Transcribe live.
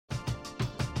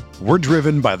We're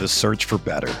driven by the search for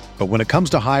better. But when it comes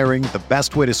to hiring, the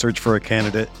best way to search for a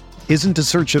candidate isn't to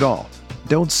search at all.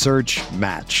 Don't search,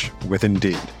 match with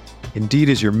Indeed. Indeed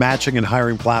is your matching and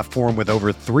hiring platform with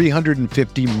over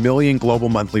 350 million global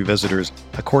monthly visitors,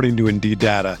 according to Indeed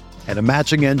data, and a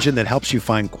matching engine that helps you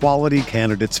find quality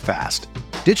candidates fast.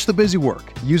 Ditch the busy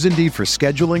work. Use Indeed for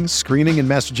scheduling, screening, and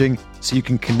messaging so you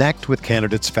can connect with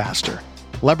candidates faster.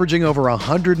 Leveraging over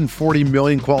 140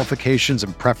 million qualifications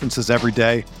and preferences every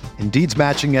day, Indeed's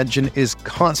matching engine is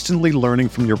constantly learning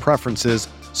from your preferences,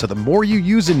 so the more you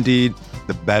use Indeed,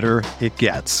 the better it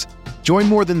gets. Join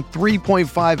more than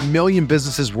 3.5 million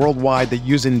businesses worldwide that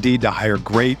use Indeed to hire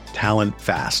great talent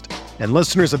fast. And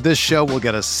listeners of this show will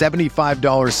get a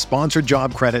 $75 sponsored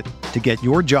job credit to get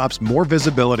your jobs more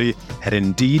visibility at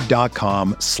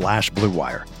Indeed.com/Blue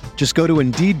Wire. Just go to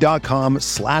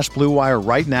Indeed.com/Blue Wire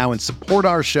right now and support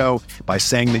our show by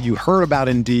saying that you heard about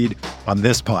Indeed on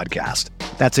this podcast.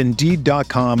 That's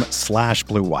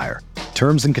Indeed.com/Blue Wire.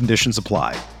 Terms and conditions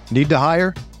apply. Need to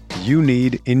hire? You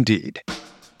need Indeed.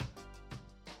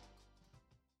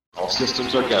 All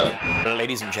systems are go.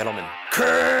 Ladies and gentlemen,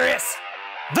 Chris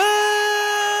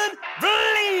Van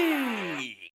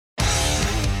Vliet.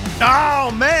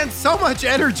 Oh man, so much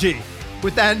energy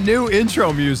with that new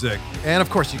intro music. And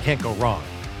of course, you can't go wrong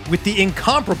with the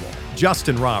incomparable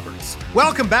Justin Roberts.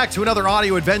 Welcome back to another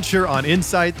audio adventure on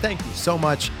Insight. Thank you so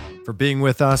much for being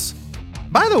with us.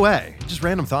 By the way, just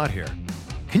random thought here.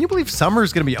 Can you believe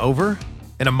summer's going to be over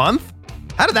in a month?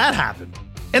 How did that happen?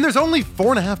 And there's only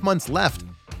 4.5 months left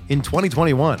in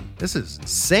 2021. This is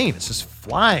insane. It's just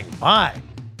flying by.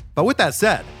 But with that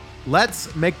said,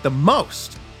 let's make the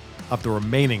most of the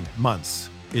remaining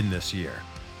months in this year.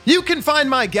 You can find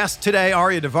my guest today,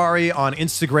 Ariya Daivari, on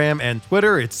Instagram and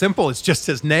Twitter. It's simple. It's just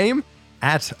his name,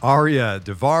 at Ariya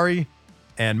Daivari.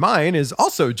 And mine is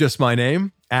also just my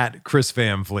name, at Chris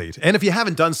Van Vliet. And if you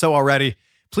haven't done so already,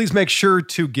 please make sure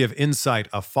to give Insight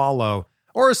a follow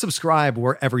or a subscribe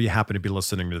wherever you happen to be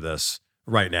listening to this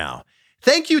right now.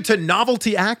 Thank you to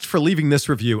Novelty Act for leaving this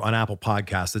review on Apple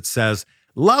Podcasts. It says,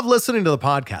 love listening to the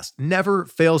podcast. Never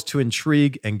fails to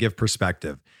intrigue and give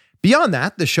perspective. Beyond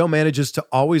that, the show manages to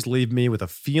always leave me with a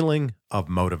feeling of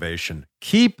motivation.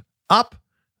 Keep up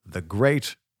the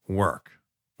great work.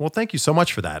 Well, thank you so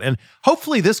much for that. And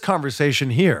hopefully this conversation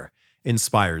here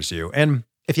inspires you. And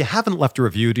if you haven't left a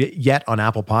review yet on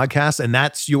Apple Podcasts, and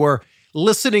that's your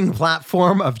listening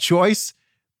platform of choice,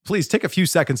 please take a few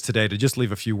seconds today to just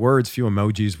leave a few words, few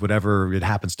emojis, whatever it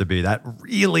happens to be. That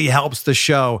really helps the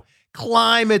show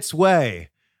climb its way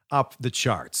up the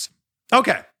charts.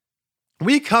 Okay,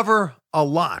 we cover a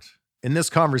lot in this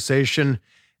conversation,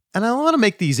 and I want to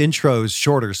make these intros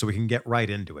shorter so we can get right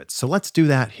into it. So let's do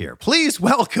that here. Please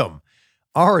welcome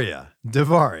Ariya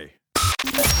Daivari.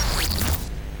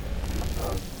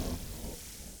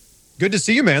 Good to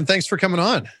see you, man. Thanks for coming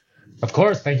on. Of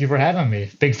course. Thank you for having me.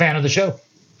 Big fan of the show.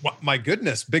 Well, my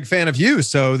goodness, big fan of you.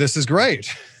 So this is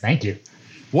great. Thank you.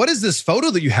 What is this photo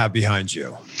that you have behind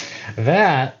you?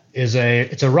 That is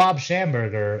it's a Rob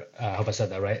Schamberger, I hope I said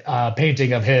that right,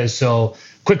 painting of his. So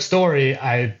quick story,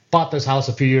 I bought this house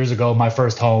a few years ago, my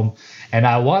first home, and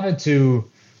I wanted to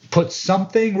put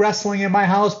something wrestling in my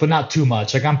house, but not too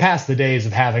much. Like I'm past the days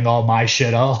of having all my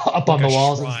shit up on the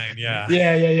walls. Shrine, yeah.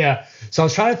 Yeah. So I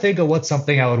was trying to think of what's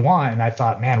something I would want, and I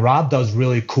thought, man, Rob does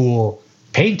really cool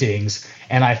paintings.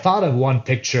 And I thought of one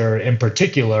picture in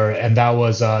particular, and that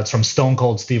was it's from Stone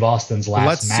Cold Steve Austin's last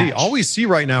Let's match. see. All we see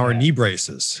right now are knee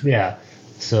braces. Yeah.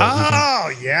 So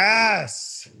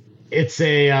yes. It's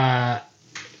a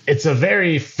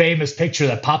very famous picture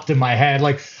that popped in my head.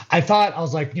 Like I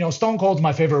was like, Stone Cold's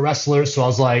my favorite wrestler, so I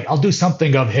was like, I'll do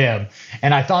something of him.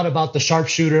 And I thought about the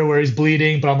sharpshooter where he's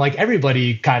bleeding, but I'm like,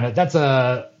 everybody that's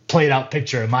a played out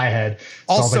picture in my head. So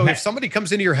also, like, if somebody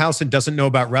comes into your house and doesn't know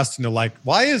about wrestling, they're like,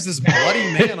 why is this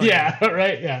bloody man on yeah,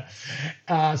 right, yeah.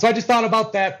 So I just thought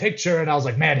about that picture, and I was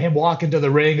like, man, him walking to the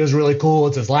ring is really cool.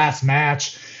 It's his last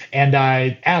match. And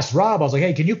I asked Rob, I was like,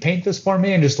 hey, can you paint this for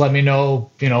me and just let me know,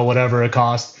 whatever it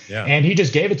costs? Yeah. And he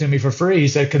just gave it to me for free. He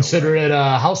said, consider it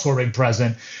a housewarming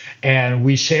present. And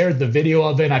we shared the video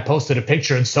of it, and I posted a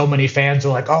picture, and so many fans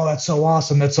were like, oh, that's so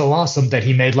awesome, that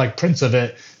he made like prints of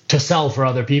it to sell for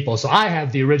other people. So I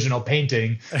have the original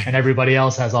painting, and everybody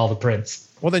else has all the prints.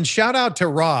 Well, then shout out to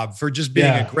Rob for just being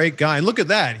a great guy. And look at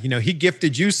that. He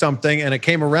gifted you something, and it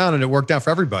came around, and it worked out for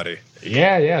everybody.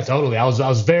 Yeah, totally.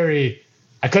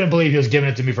 I couldn't believe he was giving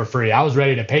it to me for free. I was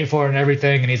ready to pay for it and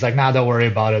everything, and he's like, nah, don't worry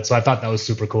about it. So I thought that was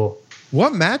super cool.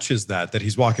 What match is that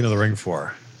he's walking to the ring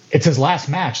for? It's his last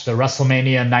match, the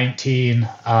WrestleMania 19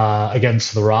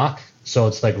 against The Rock. So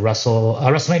it's like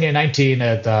WrestleMania 19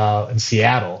 in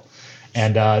Seattle.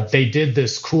 And they did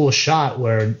this cool shot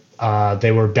where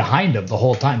they were behind him the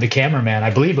whole time. The cameraman, I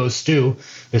believe it was Stu,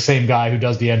 the same guy who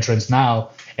does the entrance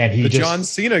now. And he John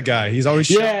Cena guy. He's always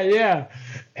yeah.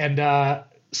 And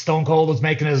Stone Cold was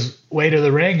making his way to the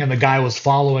ring, and the guy was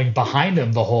following behind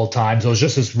him the whole time. So it was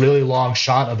just this really long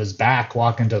shot of his back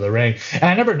walking to the ring. And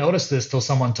I never noticed this till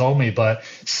someone told me, but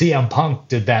CM Punk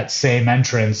did that same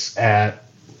entrance at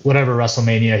whatever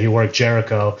WrestleMania he worked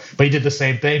Jericho. But he did the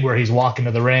same thing where he's walking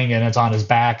to the ring and it's on his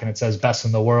back and it says best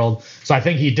in the world. So I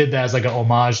think he did that as like an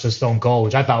homage to Stone Cold,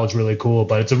 which I thought was really cool.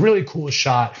 But it's a really cool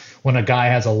shot when a guy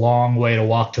has a long way to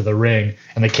walk to the ring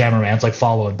and the cameraman's like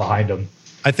following behind him.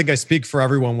 I think I speak for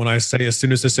everyone when I say as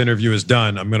soon as this interview is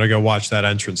done, I'm going to go watch that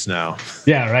entrance now.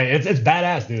 Yeah, right. It's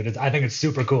badass, dude. I think it's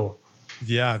super cool.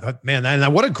 Yeah, man.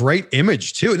 And what a great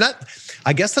image, too. And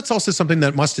I guess that's also something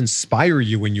that must inspire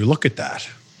you when you look at that.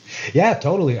 Yeah,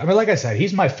 totally. I mean, like I said,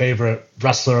 he's my favorite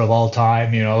wrestler of all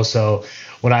time, so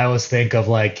when I always think of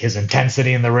like his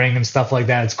intensity in the ring and stuff like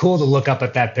that, it's cool to look up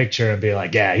at that picture and be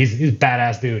like, yeah, he's a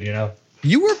badass dude,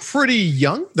 You were pretty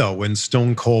young, though, when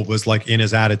Stone Cold was like in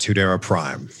his Attitude Era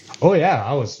prime. Oh, yeah.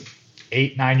 I was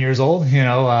 8, 9 years old.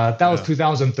 That was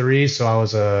 2003. So I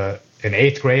was in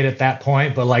 8th grade at that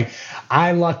point. But like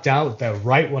I lucked out that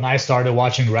right when I started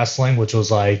watching wrestling, which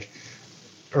was like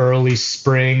early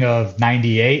spring of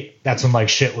 98, that's when like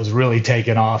shit was really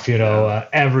taking off.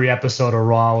 Every episode of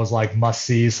Raw was like must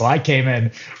see. So I came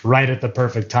in right at the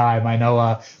perfect time. I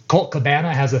know Colt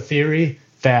Cabana has a theory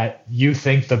that you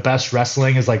think the best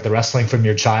wrestling is like the wrestling from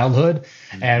your childhood.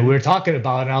 And we were talking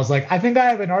about it, and I was like, I think I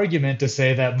have an argument to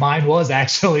say that mine was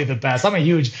actually the best. I'm a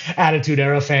huge Attitude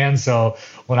Era fan, so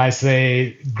when I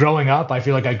say growing up, I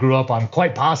feel like I grew up on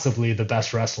quite possibly the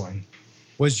best wrestling.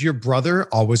 Was your brother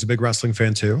always a big wrestling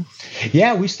fan too?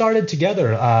 Yeah, we started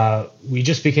together. We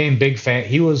just became big fan.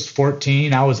 He was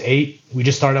 14, I was 8. We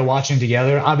just started watching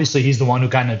together. Obviously, he's the one who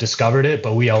kind of discovered it,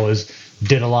 but we always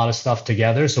did a lot of stuff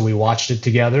together. So we watched it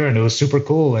together, and it was super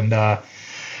cool. And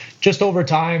just over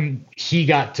time, he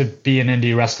got to be an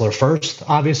indie wrestler first,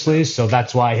 obviously. So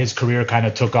that's why his career kind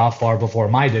of took off far before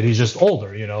mine did. He's just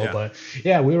older, Yeah. But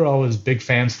yeah, we were always big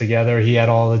fans together. He had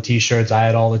all the T-shirts. I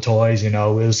had all the toys, It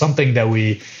was something that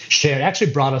we shared. It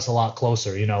actually brought us a lot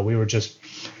closer. We were just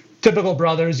typical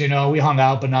brothers, We hung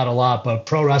out, but not a lot. But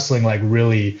pro wrestling like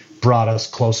really brought us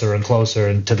closer and closer.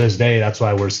 And to this day, that's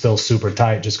why we're still super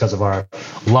tight, just because of our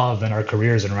love and our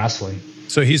careers in wrestling.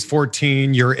 So he's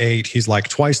 14, you're 8. He's like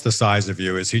twice the size of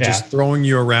you. Is he just throwing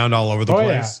you around all over the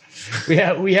place?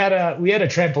 Yeah. We had a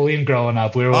trampoline growing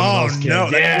up. We were one of those kids. No,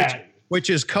 yeah. Which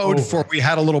is code for we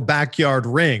had a little backyard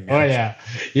ring. Oh yeah.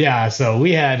 Yeah. So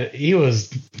he was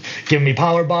giving me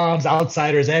power bombs,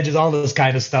 outsiders, edges, all this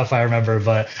kind of stuff, I remember.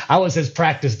 But I was his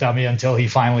practice dummy until he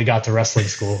finally got to wrestling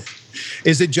school.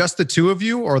 Is it just the two of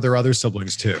you, or are there other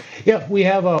siblings too? Yeah, we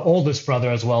have an oldest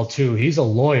brother as well too. He's a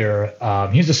lawyer.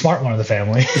 He's the smart one of the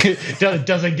family.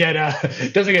 doesn't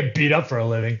get beat up for a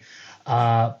living.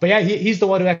 But yeah, he's the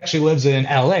one who actually lives in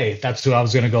LA. That's who I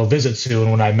was going to go visit soon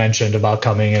when I mentioned about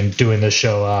coming and doing this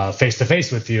show face to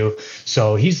face with you.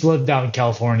 So he's lived out in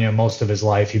California most of his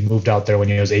life. He moved out there when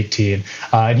he was 18,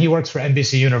 and he works for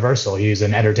NBC Universal. He's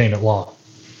in entertainment law.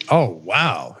 Oh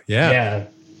wow, yeah.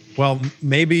 Well,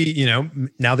 maybe,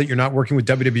 now that you're not working with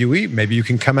WWE, maybe you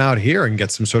can come out here and get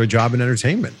some sort of job in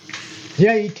entertainment.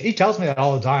 Yeah, he tells me that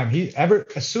all the time.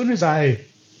 As soon as I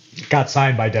got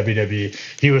signed by WWE,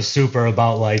 he was super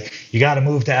about like, you got to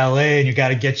move to LA and you got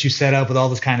to get you set up with all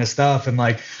this kind of stuff. And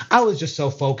like, I was just so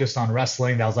focused on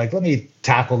wrestling that I was like, let me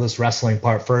tackle this wrestling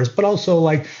part first, but also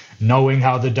like knowing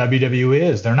how the WWE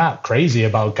is. They're not crazy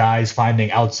about guys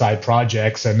finding outside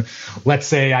projects. And let's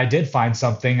say I did find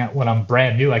something when I'm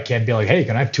brand new, I can't be like, hey,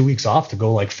 can I have 2 weeks off to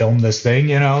go like film this thing,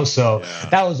 So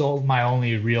that was my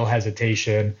only real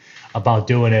hesitation about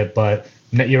doing it. But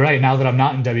you're right. Now that I'm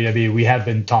not in WWE, we have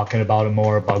been talking about it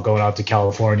more, about going out to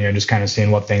California and just kind of seeing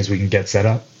what things we can get set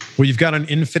up. Well, you've got an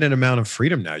infinite amount of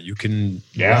freedom now. You can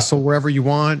wrestle wherever you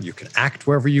want. You can act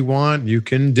wherever you want. You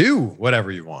can do whatever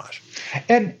you want.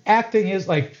 And acting is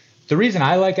like, the reason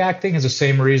I like acting is the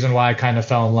same reason why I kind of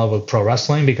fell in love with pro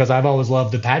wrestling, because I've always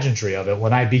loved the pageantry of it.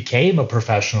 When I became a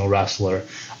professional wrestler,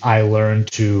 I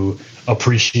learned to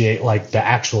appreciate like the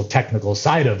actual technical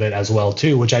side of it as well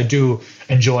too, which I do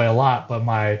enjoy a lot. But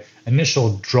my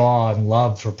initial draw and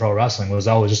love for pro wrestling was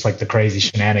always just like the crazy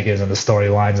shenanigans and the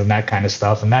storylines and that kind of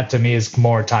stuff. And that to me is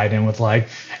more tied in with like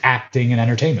acting and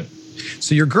entertainment.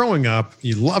 So you're growing up,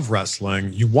 you love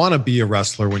wrestling, you want to be a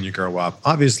wrestler when you grow up.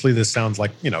 Obviously, this sounds like,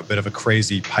 a bit of a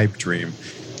crazy pipe dream.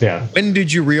 Yeah. When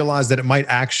did you realize that it might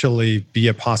actually be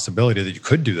a possibility that you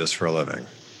could do this for a living?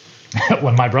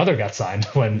 when my brother got signed.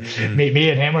 When me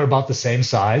and him are about the same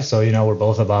size, so we're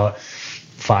both about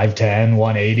 5'10",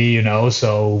 180,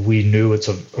 so we knew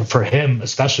for him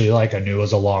especially, like I knew it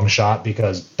was a long shot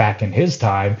because back in his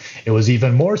time, it was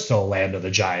even more so land of the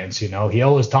giants. He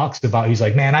always talks about, he's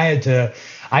like, man, I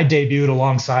debuted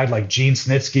alongside like Gene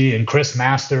Snitsky and Chris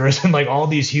Masters and like all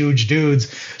these huge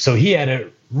dudes. So he had a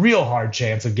real hard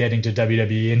chance of getting to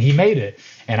WWE, and he made it.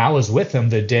 And I was with him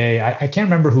the day, I can't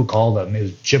remember who called him. It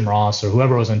was Jim Ross or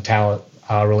whoever was in talent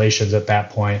relations at that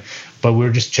point. But we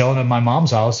were just chilling at my mom's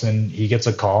house, and he gets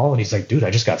a call, and he's like, dude, I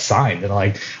just got signed. And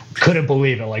like, couldn't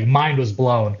believe it. Like, mind was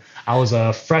blown. I was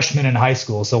a freshman in high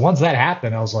school. So once that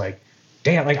happened, I was like,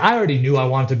 damn, like I already knew I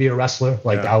wanted to be a wrestler.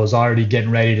 Like I was already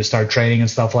getting ready to start training and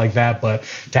stuff like that. But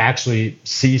to actually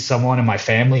see someone in my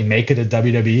family make it at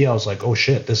WWE, I was like, oh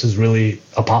shit, this is really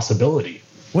a possibility.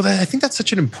 Well, I think that's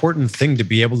such an important thing to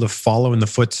be able to follow in the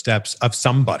footsteps of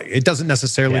somebody. It doesn't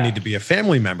necessarily need to be a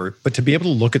family member, but to be able to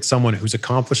look at someone who's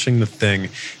accomplishing the thing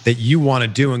that you want to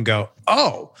do and go,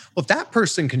 oh, well, if that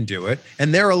person can do it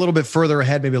and they're a little bit further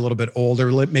ahead, maybe a little bit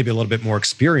older, maybe a little bit more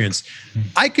experienced,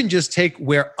 I can just take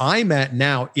where I'm at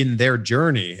now in their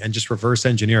journey and just reverse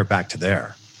engineer it back to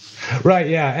there. Right,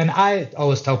 yeah. And I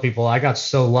always tell people I got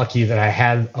so lucky that I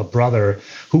had a brother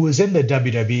who was in the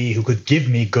WWE who could give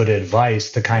me good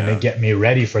advice to kind of get me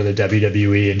ready for the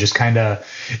WWE and just kind of,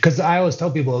 because I always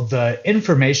tell people the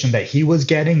information that he was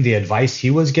getting, the advice he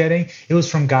was getting, it was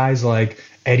from guys like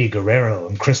Eddie Guerrero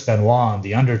and Chris Benoit and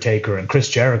The Undertaker and Chris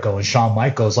Jericho and Shawn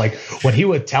Michaels. Like when he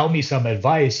would tell me some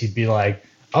advice, he'd be like,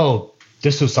 oh,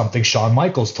 this was something Shawn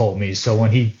Michaels told me. So when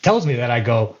he tells me that, I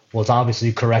go, well, it's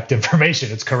obviously correct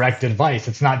information. It's correct advice.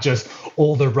 It's not just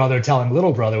older brother telling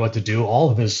little brother what to do.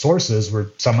 All of his sources were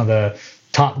some of the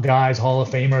top guys, Hall of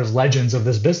Famers, legends of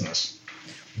this business.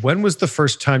 When was the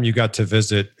first time you got to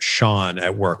visit Shawn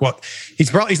at work? Well,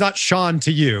 he's not Shawn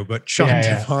to you, but Shawn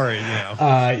Daivari,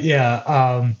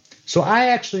 So I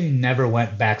actually never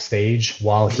went backstage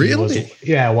while he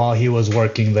was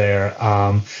working there.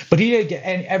 But he did get,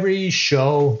 and every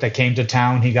show that came to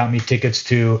town, he got me tickets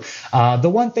to. The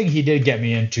one thing he did get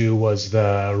me into was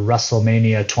the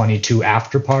WrestleMania 22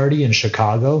 after party in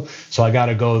Chicago. So I got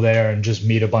to go there and just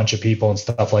meet a bunch of people and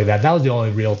stuff like that. That was the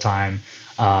only real time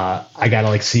I got to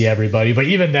like see everybody. But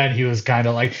even then, he was kind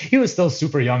of like, he was still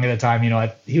super young at the time.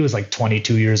 He was like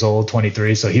 22 years old,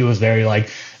 23. So he was very like,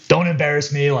 don't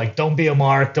embarrass me, like don't be a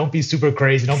mark, don't be super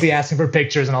crazy, don't be asking for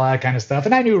pictures and all that kind of stuff.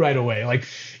 And I knew right away, like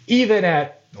even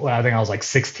at, well, I think I was like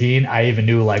 16, I even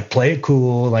knew like play it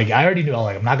cool. Like I already knew,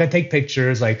 like I'm not gonna take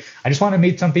pictures. Like I just want to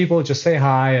meet some people, just say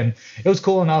hi. And it was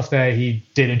cool enough that he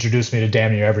did introduce me to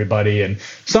damn near everybody. And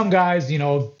some guys,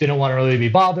 didn't want to really be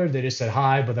bothered. They just said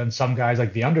hi. But then some guys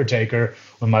like The Undertaker,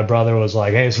 when my brother was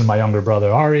like, hey, this is my younger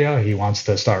brother Ariya, he wants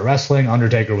to start wrestling.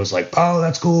 Undertaker was like, oh,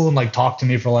 that's cool. And like talked to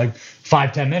me for like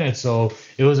 5-10 minutes. So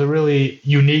it was a really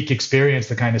unique experience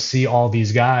to kind of see all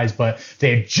these guys, but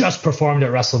they had just performed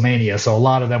at WrestleMania. So a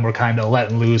lot of them were kind of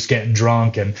letting loose, getting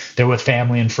drunk, and they're with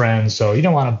family and friends. So you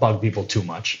don't want to bug people too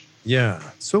much. Yeah.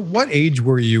 So what age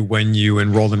were you when you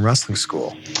enrolled in wrestling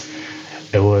school?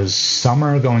 It was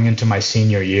summer going into my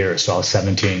senior year. So I was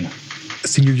 17.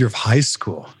 Senior year of high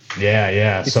school.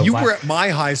 Yeah. If you were at my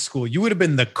high school, you would have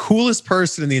been the coolest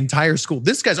person in the entire school.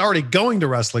 This guy's already going to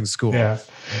wrestling school. Yeah.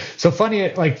 So funny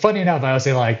enough, I would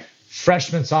say like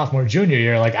freshman, sophomore, junior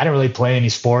year, like I didn't really play any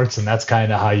sports, and that's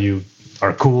kind of how you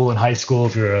are cool in high school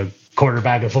if you're a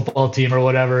quarterback, a football team or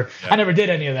whatever. Yeah. I never did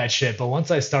any of that shit. But once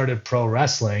I started pro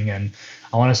wrestling, and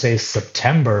I want to say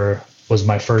September was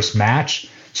my first match.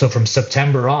 So from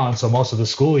September on, so most of the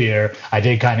school year, I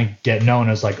did kind of get known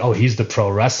as like, oh, he's the pro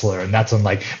wrestler. And that's when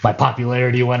like my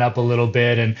popularity went up a little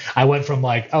bit. And I went from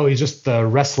like, oh, he's just the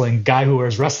wrestling guy who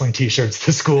wears wrestling t-shirts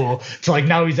to school to like,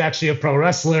 now he's actually a pro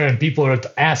wrestler. And people are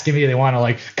asking me, they want to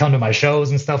like come to my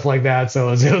shows and stuff like that. So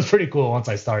it was pretty cool once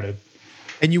I started.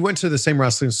 And you went to the same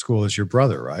wrestling school as your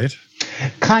brother, right?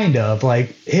 Kind of.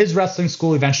 Like his wrestling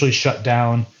school eventually shut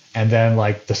down. And then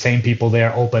like the same people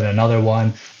there opened another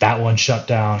one. That one shut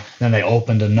down. Then they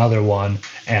opened another one.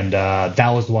 And that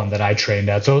was the one that I trained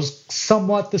at. So it was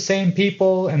somewhat the same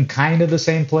people and kind of the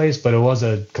same place, but it was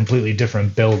a completely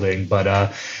different building. But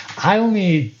I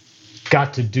only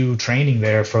got to do training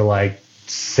there for like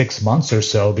 6 months or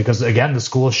so because, again, the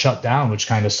school shut down, which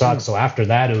kind of sucked. So after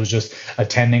that, it was just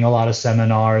attending a lot of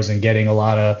seminars and getting a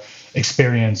lot of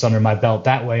experience under my belt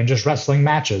that way and just wrestling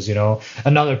matches.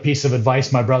 Another piece of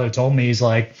advice my brother told me, he's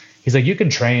like you can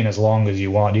train as long as you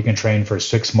want. You can train for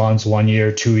 6 months, 1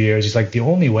 year, 2 years. He's like, the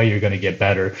only way you're going to get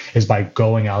better is by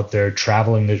going out there,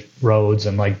 traveling the roads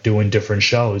and like doing different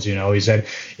shows. He said,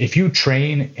 if you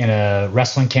train in a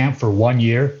wrestling camp for 1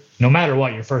 year, no matter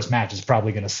what, your first match is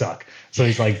probably going to suck. So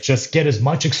he's like, just get as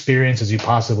much experience as you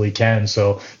possibly can.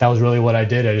 So that was really what I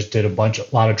did. I just did a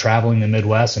lot of traveling in the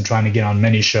Midwest and trying to get on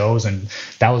many shows. And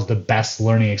that was the best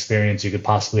learning experience you could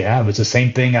possibly have. It's the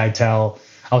same thing I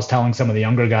was telling some of the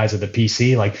younger guys at the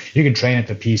PC, like, you can train at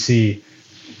the PC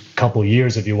couple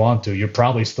years if you want to. You're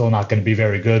probably still not going to be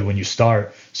very good when you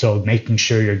start. So making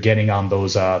sure you're getting on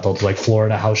those like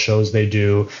Florida house shows they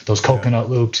do, those coconut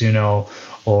loops,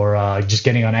 or just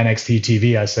getting on NXT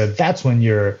TV. I said that's when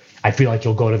I feel like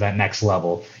you'll go to that next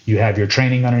level. You have your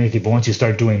training underneath you, but once you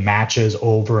start doing matches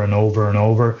over and over and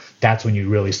over, that's when you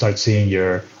really start seeing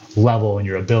your level and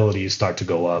your abilities start to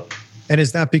go up. And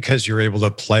is that because you're able to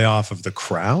play off of the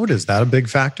crowd? Is that a big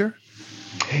factor?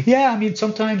 Yeah, I mean,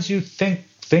 sometimes you think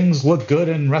things look good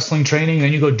in wrestling training,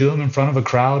 then you go do them in front of a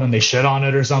crowd and they shit on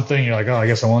it or something. You're like, oh, I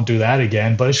guess I won't do that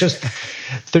again. But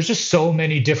there's just so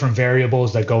many different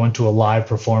variables that go into a live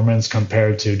performance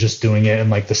compared to just doing it in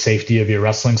like the safety of your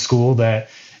wrestling school that,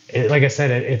 like I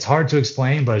said, it's hard to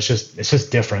explain, but it's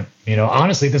just different.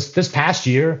 Honestly, this past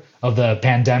year of the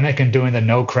pandemic and doing the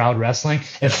no crowd wrestling,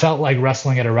 it felt like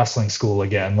wrestling at a wrestling school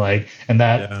again.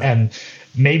 And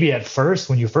maybe at first,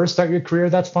 when you first start your career,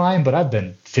 that's fine. But I've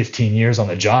been 15 years on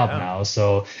the job now,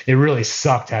 so it really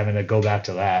sucked having to go back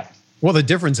to that. Well, the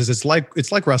difference is it's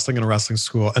like wrestling in a wrestling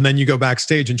school, and then you go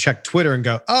backstage and check Twitter and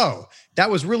go, oh, that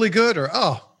was really good, or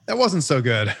oh, that wasn't so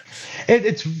good. And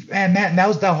Matt, that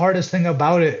was the hardest thing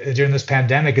about it during this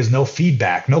pandemic is no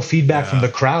feedback from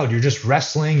the crowd. You're just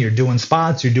wrestling, you're doing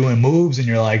spots, you're doing moves, and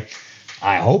you're like,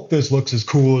 I hope this looks as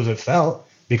cool as it felt.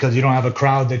 Because you don't have a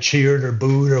crowd that cheered or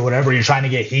booed or whatever. You're trying to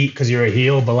get heat because you're a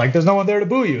heel, but like there's no one there to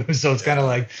boo you. So it's kind of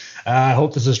like, I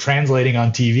hope this is translating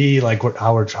on TV, like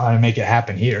how we're trying to make it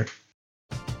happen here.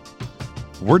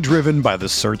 We're driven by the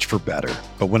search for better.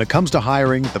 But when it comes to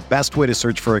hiring, the best way to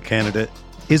search for a candidate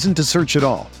isn't to search at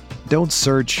all. Don't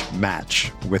search,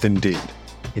 match with Indeed.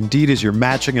 Indeed is your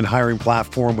matching and hiring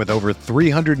platform with over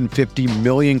 350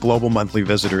 million global monthly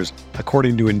visitors,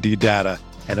 according to Indeed data,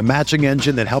 and a matching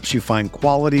engine that helps you find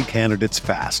quality candidates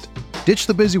fast. Ditch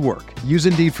the busy work. Use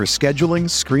Indeed for scheduling,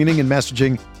 screening, and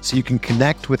messaging so you can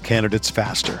connect with candidates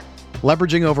faster.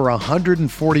 Leveraging over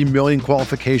 140 million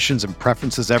qualifications and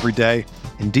preferences every day,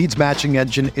 Indeed's matching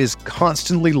engine is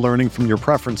constantly learning from your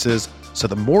preferences, so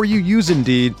the more you use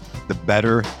Indeed, the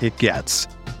better it gets.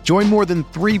 Join more than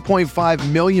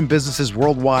 3.5 million businesses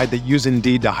worldwide that use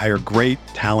Indeed to hire great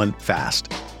talent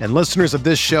fast. And listeners of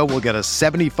this show will get a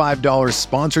 $75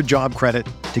 sponsored job credit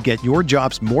to get your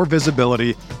jobs more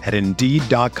visibility at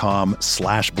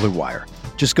Indeed.com/Blue Wire.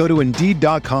 Just go to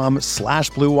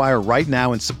Indeed.com/Blue Wire right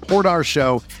now and support our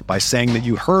show by saying that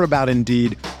you heard about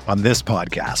Indeed on this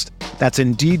podcast. That's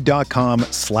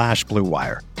Indeed.com/Blue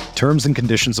Wire. Terms and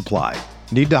conditions apply.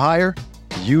 Need to hire?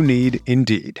 You need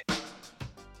Indeed.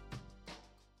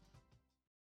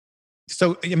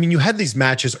 So, I mean, you had these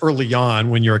matches early on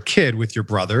when you're a kid with your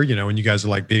brother, when you guys are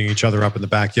like beating each other up in the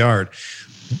backyard.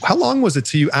 How long was it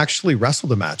till you actually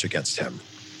wrestled a match against him?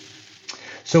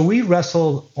 So we've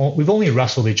only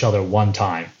wrestled each other one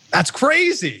time. That's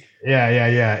crazy.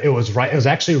 Yeah. It was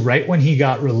actually right when he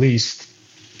got released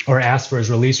or asked for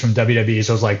his release from WWE.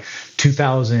 So it was like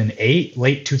 2008,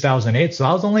 late 2008. So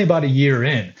I was only about a year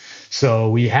in. So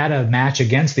we had a match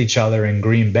against each other in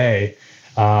Green Bay.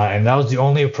 And that was the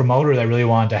only promoter that really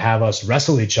wanted to have us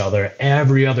wrestle each other.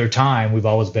 Every other time, we've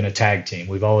always been a tag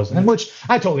team. And which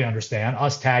I totally understand.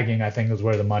 Us tagging, I think, is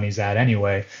where the money's at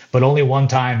anyway. But only one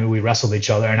time we wrestled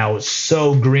each other, and I was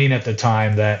so green at the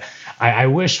time that I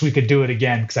wish we could do it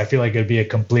again because I feel like it'd be a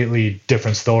completely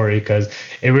different story because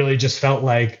it really just felt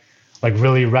like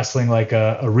really wrestling like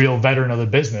a real veteran of the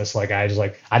business. Like I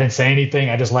didn't say anything.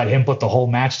 I just let him put the whole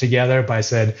match together. But I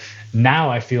said, now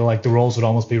I feel like the roles would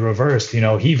almost be reversed.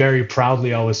 He very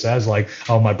proudly always says like,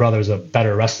 oh, my brother's a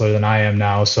better wrestler than I am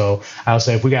now. So I would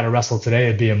say if we got to wrestle today,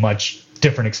 it'd be a much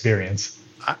different experience.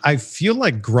 I feel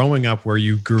like growing up where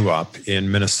you grew up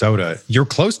in Minnesota, you're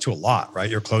close to a lot, right?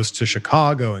 You're close to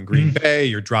Chicago and Green Bay.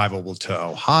 You're drivable to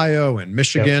Ohio and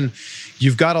Michigan. Yep.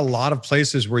 You've got a lot of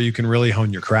places where you can really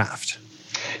hone your craft.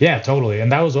 Yeah, totally.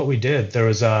 And that was what we did.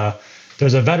 There's a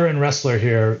veteran wrestler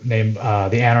here named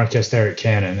the anarchist Eric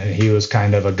Cannon, and he was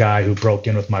kind of a guy who broke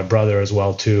in with my brother as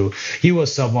well too. He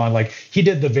was someone like he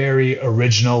did the very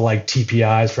original like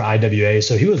TPIs for IWA,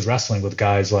 so he was wrestling with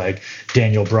guys like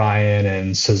Daniel Bryan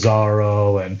and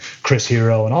Cesaro and Chris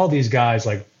Hero and all these guys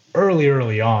like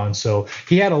early on. So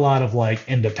he had a lot of like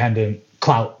independent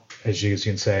clout as you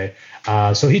can say.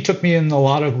 So he took me in a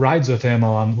lot of rides with him.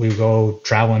 We would go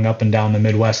traveling up and down the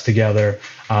Midwest together.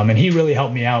 And he really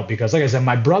helped me out because, like I said,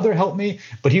 my brother helped me,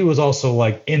 but he was also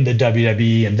like in the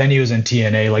WWE, and then he was in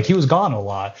TNA. Like, he was gone a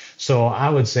lot. So I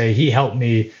would say he helped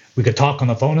me. We could talk on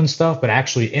the phone and stuff, but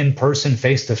actually in person,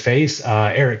 face to face,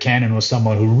 Eric Cannon was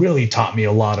someone who really taught me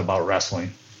a lot about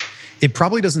wrestling. It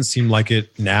probably doesn't seem like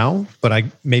it now, but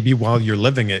maybe while you're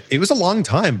living it, it was a long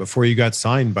time before you got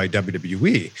signed by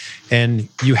WWE. And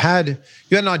you had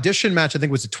an audition match. I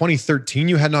think was it 2013?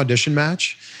 You had an audition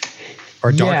match or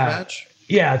a dark match?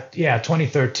 Yeah,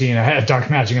 2013. I had a dark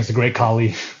match against the Great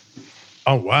Khali.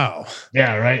 Oh wow!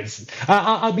 Yeah, right.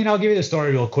 I'll give you the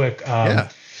story real quick.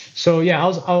 So yeah, I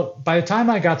was by the time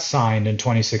I got signed in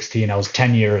 2016, I was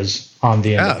 10 years on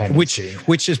the independent scene.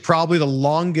 Which is probably the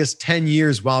longest 10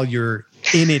 years while you're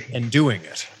in it and doing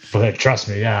it. But trust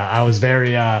me, yeah, I was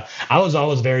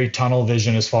always very tunnel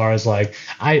vision as far as like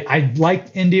I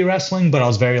liked indie wrestling, but I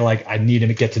was very like I need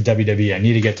to get to WWE. I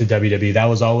need to get to WWE. That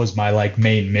was always my like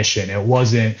main mission. It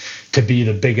wasn't to be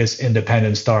the biggest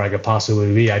independent star I could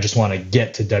possibly be. I just want to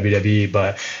get to WWE.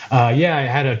 But I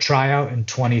had a tryout in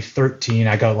 2013.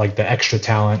 I got like the extra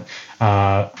talent.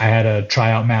 I had a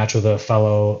tryout match with a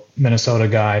fellow Minnesota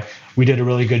guy. We did a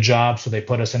really good job, so they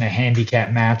put us in a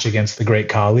handicap match against the Great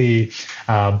Khali.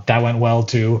 That went well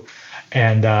too.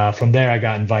 And from there, I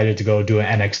got invited to go do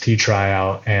an NXT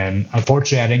tryout. And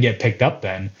unfortunately, I didn't get picked up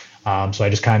then. So I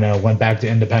just kind of went back to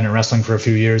independent wrestling for a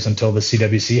few years until the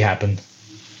CWC happened.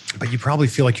 But you probably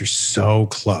feel like you're so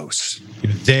close.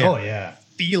 You're there. Oh, yeah.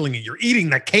 Feeling it. You're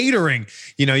eating the catering.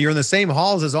 You know, you're in the same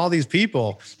halls as all these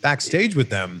people backstage with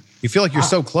them. You feel like you're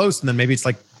so close, and then maybe it's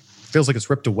like feels like it's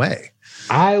ripped away.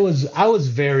 I was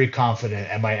very confident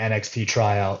at my NXT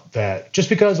tryout that just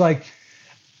because like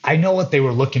I know what they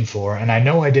were looking for and I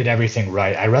know I did everything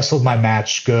right. I wrestled my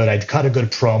match good. I cut a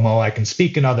good promo. I can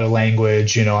speak another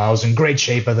language. You know, I was in great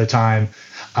shape at the time.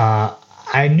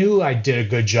 I knew I did a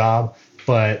good job,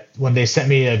 but when they sent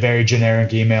me a very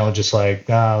generic email, just like,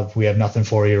 we have nothing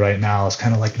for you right now, I was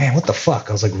kind of like, man, what the fuck?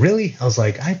 I was like, really? I was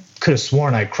like, I could have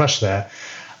sworn I crushed that.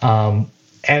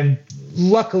 And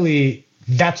luckily,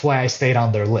 that's why I stayed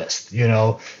on their list. You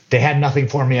know, they had nothing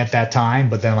for me at that time,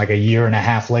 but then like a year and a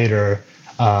half later,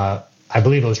 I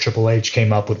believe it was Triple H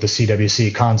came up with the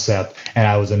CWC concept, and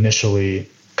I was initially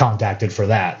contacted for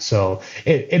that. So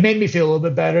it made me feel a little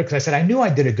bit better because I said I knew I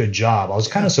did a good job. I was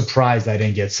kind of surprised I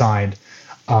didn't get signed.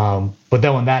 But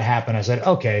then when that happened, I said,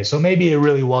 okay, so maybe it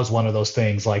really was one of those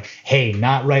things like, hey,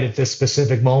 not right at this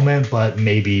specific moment, but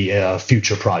maybe a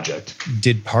future project.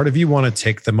 Did part of you want to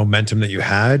take the momentum that you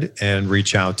had and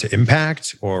reach out to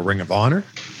Impact or Ring of Honor?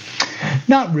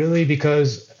 Not really,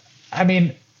 because, I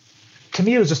mean, to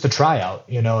me, it was just a tryout.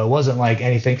 You know, it wasn't like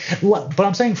anything. But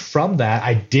I'm saying from that,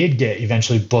 I did get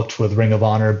eventually booked with Ring of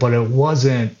Honor, but it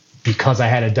wasn't because I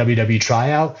had a WWE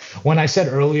tryout. When I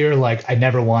said earlier, like, I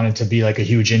never wanted to be like a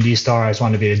huge indie star, I just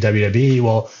wanted to be at WWE.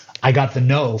 Well, I got the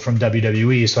no from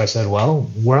WWE, so I said, well,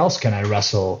 where else can I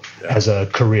wrestle as a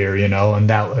career, you know? And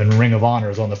Ring of Honor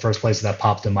was one of the first places that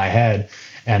popped in my head.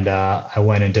 And I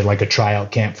went and did like a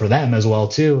tryout camp for them as well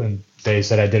too. And they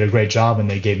said I did a great job, and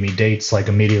they gave me dates like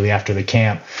immediately after the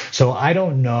camp. So I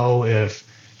don't know if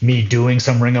me doing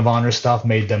some Ring of Honor stuff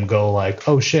made them go like,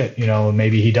 oh shit, you know,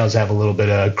 maybe he does have a little bit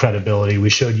of credibility, we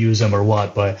should use him or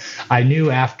what. But I knew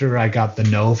after I got the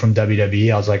no from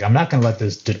WWE, I was like, I'm not going to let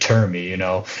this deter me, you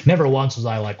know. Never once was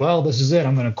I like, well, this is it,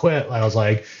 I'm going to quit. I was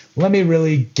like, let me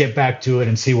really get back to it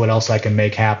and see what else I can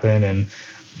make happen, and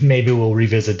maybe we'll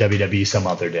revisit WWE some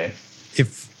other day.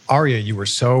 If Ariya, you were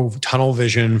so tunnel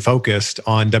vision focused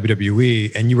on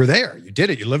WWE and you were there, you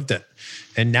did it, you lived it,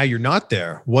 and now you're not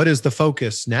there. What is the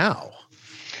focus now?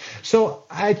 So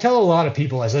I tell a lot of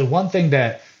people, I said, one thing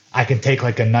that I can take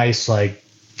like a nice like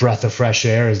breath of fresh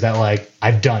air is that like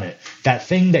I've done it. That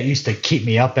thing that used to keep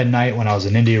me up at night when I was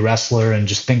an indie wrestler and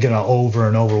just thinking about over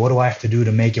and over, what do I have to do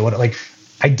to make it? What, like,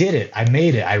 I did it. I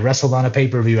made it. I wrestled on a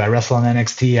pay-per-view. I wrestled on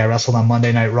NXT. I wrestled on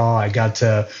Monday Night Raw. I got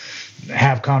to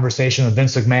have conversation with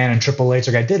Vince McMahon and Triple H.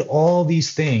 Like, I did all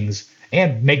these things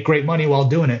and make great money while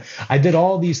doing it. I did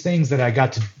all these things that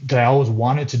I always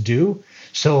wanted to do.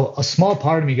 So a small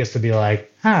part of me gets to be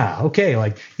like, okay,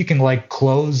 like you can like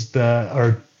close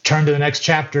or turn to the next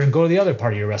chapter and go to the other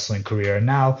part of your wrestling career. And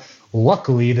now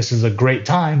luckily, this is a great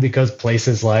time because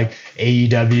places like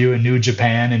AEW and New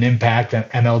Japan and Impact and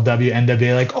MLW,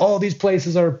 NWA, like all these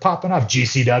places are popping up.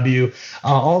 GCW,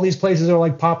 all these places are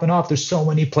like popping off. There's so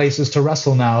many places to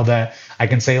wrestle now that I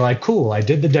can say like, cool, I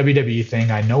did the WWE thing.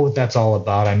 I know what that's all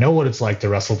about. I know what it's like to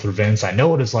wrestle for Vince. I know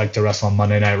what it's like to wrestle on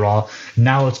Monday Night Raw.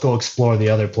 Now let's go explore the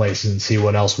other places and see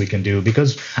what else we can do,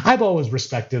 because I've always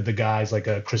respected the guys like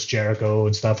Chris Jericho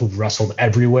and stuff who've wrestled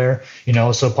everywhere,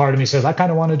 so part of me says I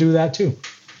kind of want to do that too.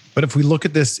 But if we look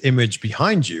at this image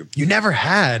behind you, you never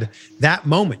had that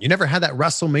moment. You never had that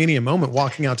WrestleMania moment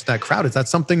walking out to that crowd. Is that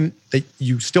something that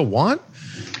you still want?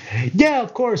 Yeah,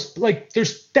 of course. Like,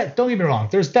 don't get me wrong.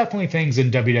 There's definitely things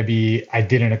in WWE I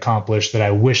didn't accomplish that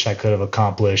I wish I could have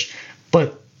accomplished.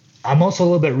 But I'm also a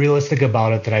little bit realistic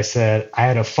about it, that I said I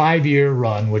had a 5-year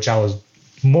run, which I was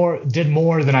did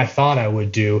more than I thought I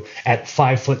would do at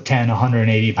 5'10",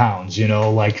 180 pounds.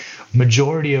 Like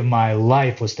majority of my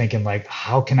life was thinking like,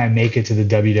 how can I make it to the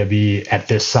WWE at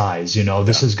this size?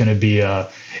 This is going to be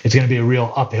it's going to be a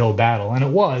real uphill battle, and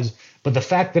it was. But the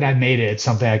fact that I made it, it's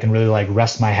something I can really like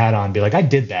rest my hat on, be like, I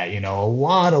did that. A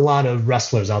lot of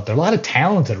wrestlers out there, a lot of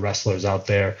talented wrestlers out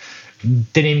there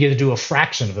didn't even get to do a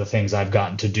fraction of the things I've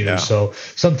gotten to do. Yeah. So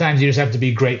sometimes you just have to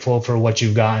be grateful for what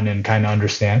you've gotten and kind of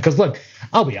understand. Because look,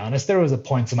 I'll be honest, there was a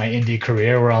point in my indie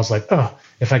career where I was like, oh,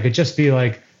 if I could just be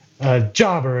like a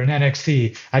jobber in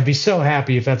NXT, I'd be so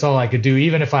happy if that's all I could do.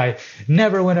 Even if I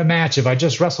never win a match, if I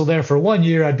just wrestled there for 1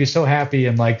 year, I'd be so happy.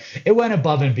 And like, it went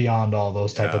above and beyond all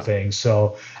those type of things.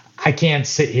 So I can't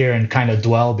sit here and kind of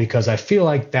dwell, because I feel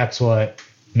like that's what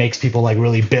makes people like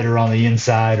really bitter on the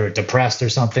inside or depressed or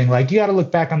something. Like, you got to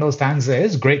look back on those times and say,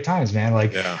 it's great times, man.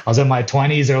 Like, I was in my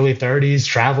 20s, early 30s,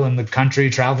 traveling the country,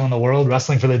 traveling the world,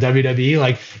 wrestling for the WWE.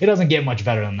 Like, it doesn't get much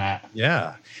better than that.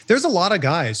 Yeah. There's a lot of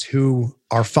guys who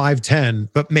are 5'10",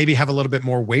 but maybe have a little bit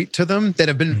more weight to them that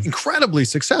have been incredibly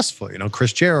successful.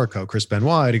 Chris Jericho, Chris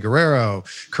Benoit, Eddie Guerrero,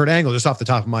 Kurt Angle, just off the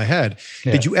top of my head.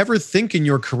 Yeah. Did you ever think in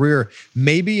your career,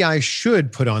 maybe I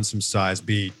should put on some size,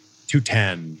 be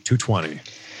 210, 220?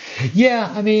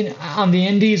 Yeah, I mean, on the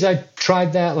indies, I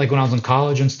tried that. Like when I was in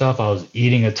college and stuff, I was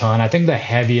eating a ton. I think the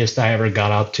heaviest I ever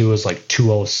got up to was like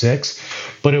 206,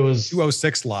 but it was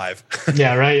 206 live.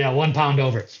 Yeah, right. Yeah, 1 pound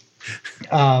over.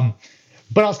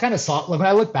 But I was kind of soft. Like when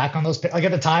I look back on those, like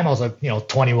at the time I was like,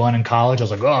 21 in college. I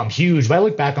was like, oh, I'm huge. But I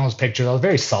look back on those pictures, I was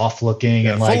very soft looking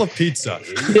and like full of pizza.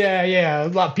 Yeah, a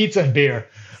lot of pizza and beer.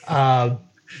 And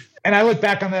I look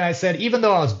back on that, I said, even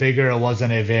though I was bigger, it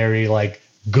wasn't a very like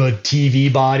good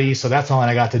TV body. So that's why when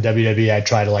I got to WWE, I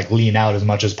try to like lean out as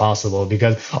much as possible,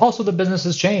 because also the business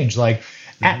has changed. Like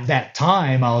at that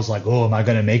time, I was like, oh, am I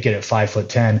going to make it at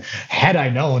 5'10"? Had I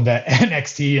known that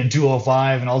NXT and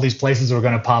 205 and all these places were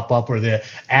going to pop up where the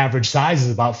average size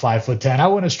is about 5'10", I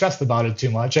wouldn't have stressed about it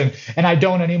too much. And I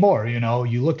don't anymore.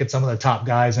 You look at some of the top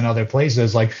guys in other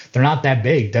places, like they're not that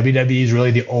big. WWE is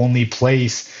really the only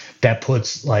place that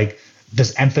puts like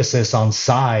this emphasis on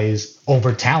size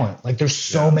over talent. Like there's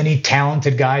so many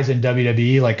talented guys in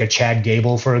WWE, like a Chad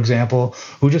Gable, for example,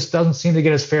 who just doesn't seem to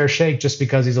get his fair shake just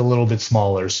because he's a little bit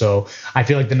smaller. So I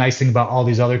feel like the nice thing about all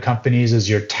these other companies is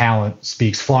your talent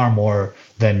speaks far more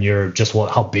than your just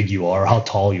how big you are, how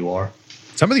tall you are.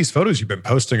 Some of these photos you've been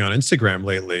posting on Instagram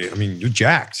lately, I mean, you're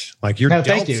jacked. Like you're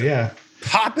thank you,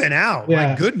 popping out.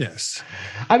 Yeah. My goodness.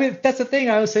 I mean, that's the thing.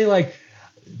 I would say, like,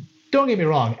 don't get me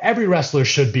wrong, every wrestler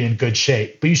should be in good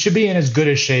shape, but you should be in as good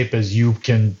a shape as you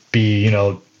can be,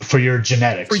 for your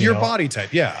genetics. For your body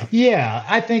type, yeah. Yeah,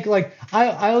 I think, like,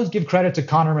 I always give credit to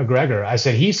Conor McGregor. I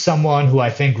said he's someone who I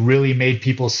think really made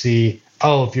people see,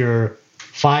 oh, if you're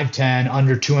 5'10",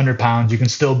 under 200 pounds, you can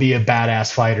still be a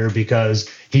badass fighter because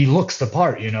he looks the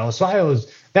part, So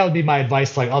that would be my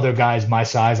advice to like other guys my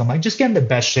size. I'm like, just get in the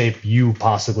best shape you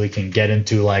possibly can get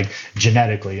into, like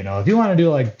genetically. If you want to do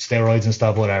like steroids and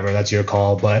stuff, whatever, that's your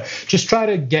call. But just try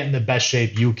to get in the best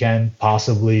shape you can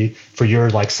possibly for your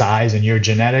like size and your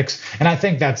genetics. And I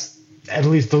think that's at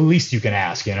least the least you can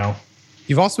ask.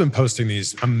 You've also been posting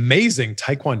these amazing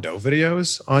Taekwondo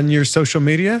videos on your social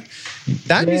media.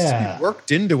 That needs to be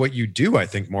worked into what you do, I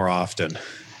think, more often.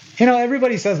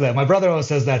 Everybody says that. My brother always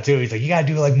says that too. He's like, you got to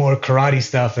do like more karate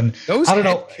stuff. And those I don't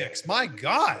know. Kicks, my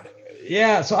God.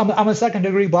 Yeah. So I'm a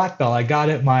second-degree black belt. I got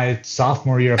it my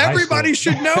sophomore year of high school. Everybody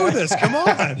should know this. Come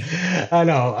on. I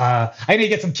know. I need to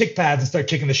get some kick pads and start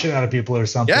kicking the shit out of people or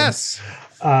something. Yes.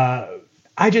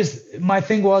 My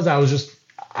thing was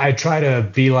I try to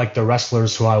be like the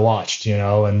wrestlers who I watched,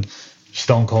 and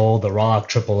Stone Cold, The Rock,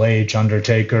 Triple H,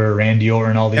 Undertaker, Randy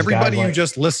Orton, all these Everybody guys. you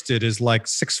just listed is like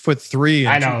 6'3" and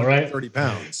I know, right? 230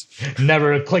 pounds.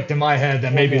 Never clicked in my head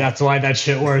that maybe that's why that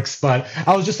shit works. But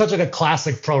I was just such like a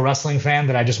classic pro wrestling fan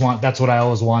that that's what I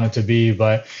always wanted to be.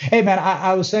 But hey, man,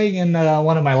 I was saying in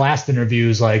one of my last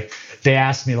interviews, like they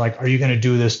asked me, like, are you going to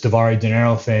do this Daivari De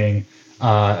Niro thing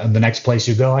the next place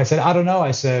you go? I said, I don't know.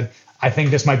 I said, I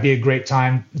think this might be a great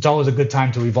time. It's always a good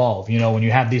time to evolve. You know, when you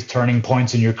have these turning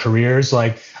points in your careers,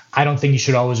 like, I don't think you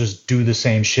should always just do the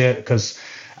same shit, because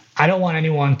I don't want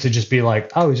anyone to just be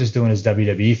like, oh, he's just doing his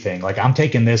WWE thing. Like, I'm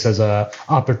taking this as a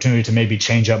opportunity to maybe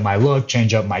change up my look,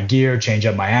 change up my gear, change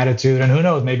up my attitude, and who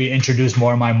knows, maybe introduce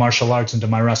more of my martial arts into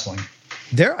my wrestling.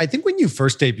 I think when you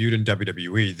first debuted in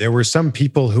WWE, there were some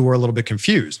people who were a little bit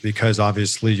confused because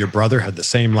obviously your brother had the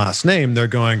same last name. They're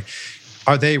going,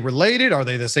 are they related? Are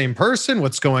they the same person?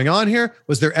 What's going on here?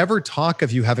 Was there ever talk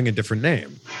of you having a different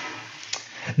name?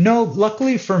 No,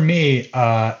 luckily for me,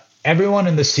 everyone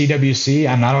in the CWC,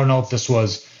 and I don't know if this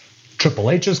was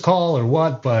Triple H's call or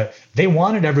what, but they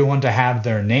wanted everyone to have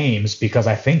their names because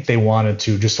I think they wanted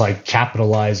to just like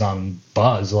capitalize on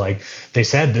buzz. Like they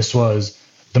said this was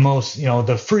the most,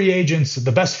 the free agents,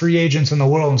 the best free agents in the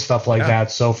world and stuff like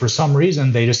that. So for some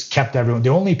reason, they just kept everyone. The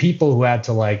only people who had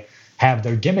to like have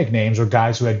their gimmick names were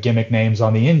guys who had gimmick names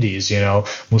on the indies,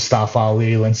 Mustafa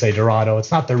Ali, Lince Dorado.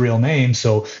 It's not their real name.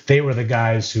 So they were the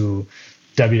guys who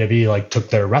WWE like took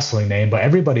their wrestling name, but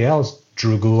everybody else,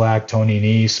 Drew Gulak, Tony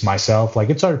Nese, myself, like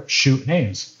it's our shoot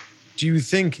names. Do you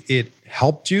think it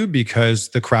helped you because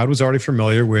the crowd was already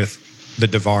familiar with the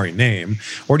Daivari name?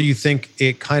 Or do you think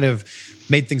it kind of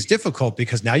made things difficult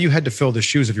because now you had to fill the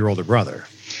shoes of your older brother?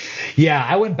 Yeah,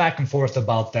 I went back and forth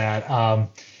about that.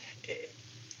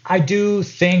 I do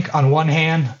think on one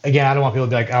hand, again, I don't want people to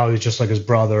be like, oh, he's just like his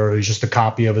brother, or he's just a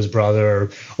copy of his brother,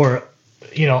 or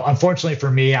unfortunately for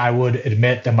me, I would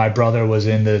admit that my brother was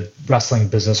in the wrestling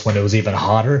business when it was even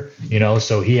hotter,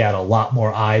 so he had a lot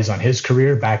more eyes on his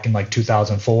career back in like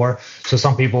 2004. So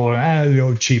some people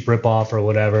were, cheap ripoff or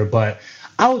whatever, but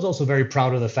I was also very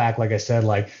proud of the fact, like I said,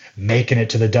 like making it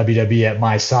to the WWE at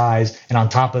my size. And on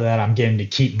top of that, I'm getting to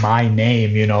keep my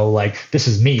name, like this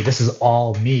is me. This is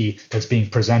all me that's being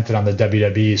presented on the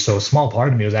WWE. So a small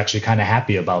part of me was actually kind of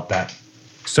happy about that.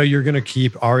 So you're going to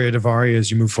keep Ariya Daivari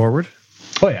as you move forward?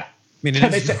 Oh, yeah. I mean,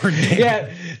 it is your name.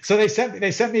 Yeah. So they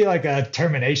sent me like a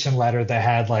termination letter that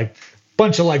had like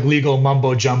bunch of like legal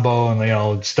mumbo jumbo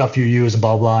and stuff you use and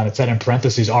blah blah, and it said in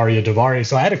parentheses Ariya Daivari.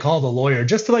 So I had to call the lawyer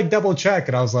just to like double check,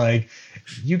 and I was like,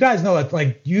 you guys know that,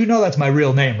 like, that's my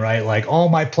real name, right? Like all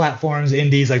my platforms,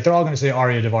 indies, like they're all going to say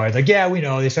Ariya Daivari. Like, yeah, we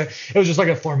know. They said it was just like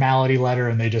a formality letter,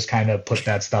 and they just kind of put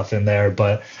that stuff in there.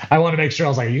 But I want to make sure. I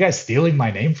was like, are you guys stealing my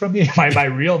name from me, my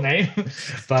real name?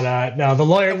 But no, the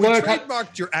lawyer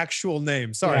trademarked your actual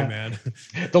name. Sorry, man.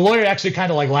 The lawyer actually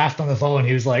kind of like laughed on the phone.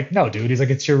 He was like, no, dude. He's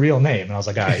like, it's your real name. And I was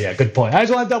like, all right, yeah, good point. I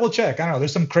just want to double check. I don't know.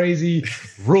 There's some crazy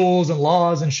rules and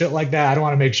laws and shit like that. I don't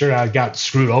want to make sure I got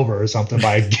screwed over or something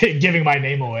by giving my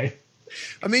name away.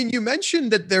 I mean, you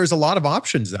mentioned that there's a lot of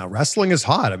options now. Wrestling is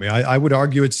hot. I mean, I would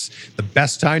argue it's the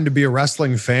best time to be a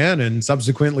wrestling fan and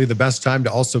subsequently the best time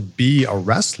to also be a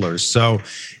wrestler. So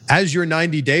as your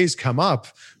 90 days come up,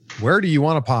 where do you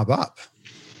want to pop up?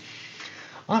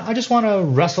 I just want to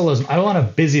wrestle. I want a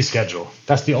busy schedule.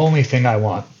 That's the only thing I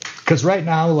want. Because right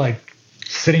now, like,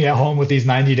 sitting at home with these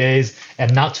 90 days,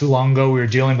 and not too long ago we were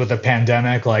dealing with a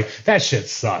pandemic, like that shit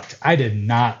sucked. I did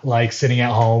not like sitting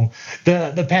at home.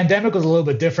 The pandemic was a little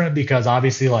bit different because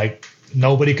obviously like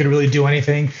nobody could really do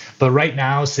anything, but right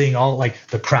now seeing all like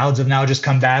the crowds have now just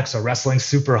come back, so wrestling's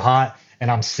super hot, and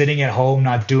I'm sitting at home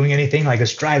not doing anything, like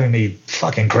it's driving me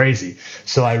fucking crazy.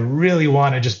 So I really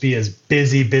want to just be as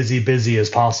busy as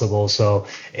possible. So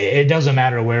it doesn't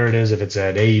matter where it is, if it's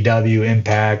at AEW,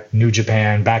 Impact, New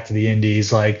Japan, back to the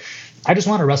Indies. Like I just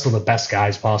want to wrestle the best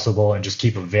guys possible and just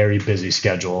keep a very busy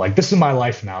schedule. Like this is my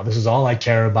life now. This is all I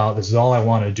care about. This is all I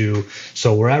want to do.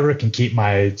 So wherever it can keep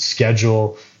my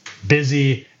schedule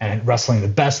busy and wrestling the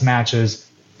best matches,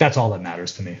 that's all that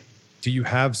matters to me. Do you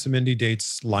have some indie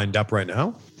dates lined up right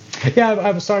now? Yeah,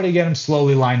 I've started to get them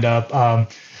slowly lined up.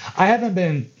 I haven't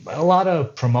been, a lot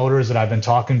of promoters that I've been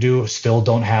talking to still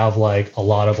don't have like a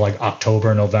lot of like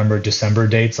October, November, December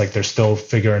dates. Like they're still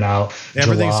figuring out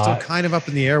Everything's July. Still kind of up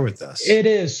in the air with this. It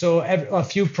is. So a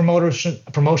few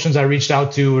promotions I reached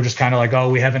out to were just kind of like,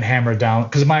 oh, we haven't hammered down,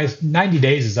 because my 90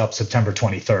 days is up September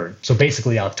 23rd. So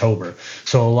basically October.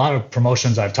 So a lot of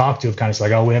promotions I've talked to have kind of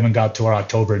like, oh, we haven't got to our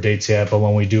October dates yet, but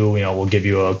when we do, we'll give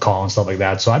you a call and stuff like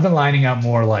that. So I've been lining up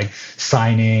more like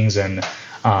signings and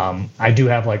I do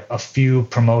have like a few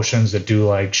promotions that do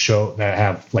like that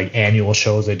have like annual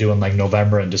shows they do in like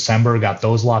November and December. Got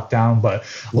those locked down, but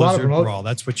Blizzard Brawl,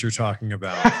 that's what you're talking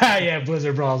about. Yeah,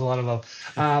 Blizzard Brawl is a lot of them.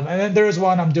 And then there's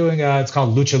one I'm doing. It's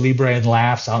called Lucha Libre and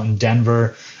Laughs out in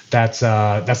Denver. That's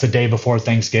the day before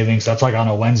Thanksgiving, so that's like on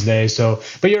a Wednesday. So,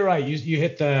 but you're right. You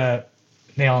hit the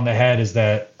nail on the head. Is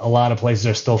that a lot of places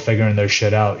are still figuring their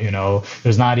shit out. You know,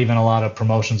 there's not even a lot of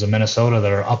promotions in Minnesota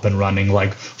that are up and running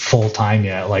like full time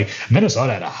yet. Like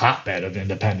Minnesota had a hotbed of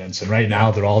independence, and right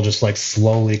now they're all just like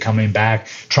slowly coming back,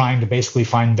 trying to basically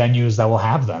find venues that will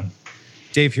have them.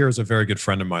 Dave here is a very good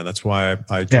friend of mine. That's why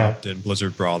I dropped in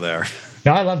Blizzard Brawl there.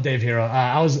 No, I love Dave Hero.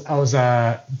 I was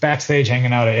backstage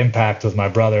hanging out at Impact with my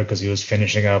brother because he was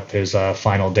finishing up his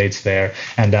final dates there,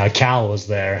 and Cal was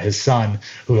there, his son,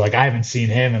 who like I haven't seen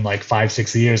him in like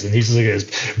 5-6 years, and he's just like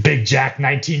this big jack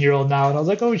 19-year-old now, and I was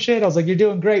like, oh shit, I was like, you're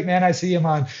doing great, man. I saw him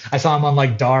on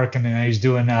like Dark, and then he's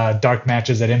doing Dark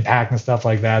matches at Impact and stuff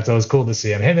like that. So it was cool to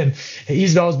see him. And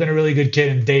he's always been a really good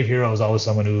kid, and Dave Hero is always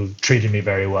someone who treated me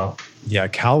very well. Yeah,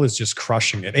 Cal is just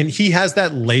crushing it. And he has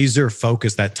that laser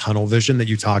focus, that tunnel vision that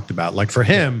you talked about. Like for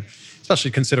him,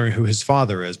 especially considering who his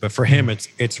father is, but for him,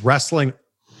 it's wrestling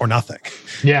or nothing.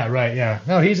 Yeah, right. Yeah.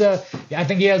 No, I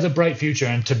think he has a bright future.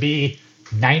 And to be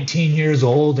 19 years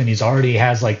old and he's already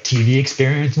has like TV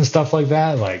experience and stuff like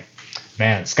that, like,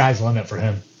 man, sky's the limit for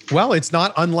him. Well, it's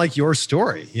not unlike your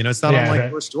story. You know, it's not unlike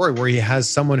your story where he has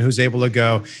someone who's able to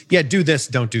go, yeah, do this,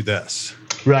 don't do this.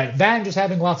 Right. That and just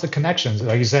having lots of connections.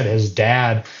 Like you said, his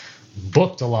dad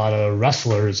booked a lot of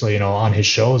wrestlers, you know, on his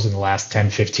shows in the last 10,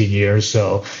 15 years.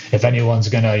 So if anyone's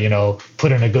going to, you know,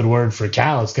 put in a good word for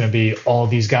Cal, it's going to be all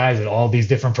these guys at all these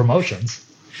different promotions.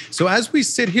 So as we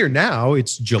sit here now,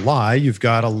 it's July. You've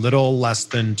got a little less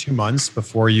than 2 months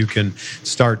before you can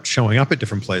start showing up at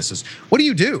different places. What do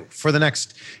you do for the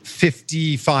next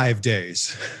 55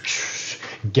 days?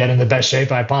 Get in the best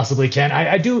shape I possibly can.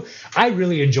 I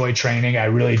really enjoy training. I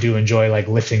really do enjoy like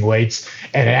lifting weights.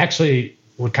 And it actually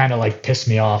would kind of like piss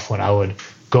me off when I would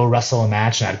go wrestle a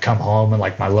match and I'd come home and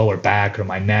like my lower back or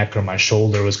my neck or my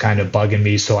shoulder was kind of bugging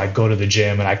me. So I'd go to the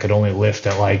gym and I could only lift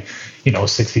at like, you know,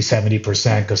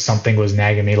 60-70% because something was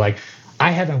nagging me. Like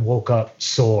I haven't woke up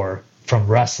sore from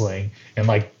wrestling in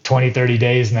like 20-30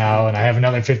 days now, and I have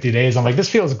another 50 days. I'm like, this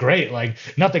feels great. Like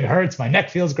nothing hurts. My neck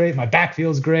feels great. My back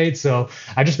feels great. So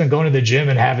I've just been going to the gym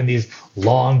and having these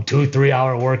long 2-3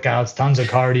 hour workouts, tons of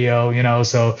cardio, you know,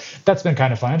 so that's been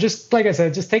kind of fun. Just like I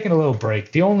said, just taking a little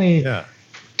break. The only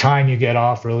time you get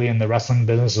off really in the wrestling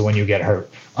business is when you get hurt.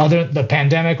 The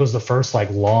pandemic was the first like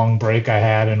long break I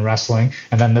had in wrestling,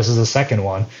 and then this is the second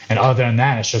one. And other than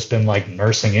that, it's just been like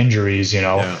nursing injuries. You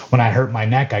know, when I hurt my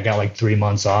neck, I got like 3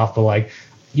 months off, but like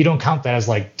you don't count that as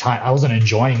like time. I wasn't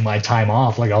enjoying my time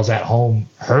off. Like I was at home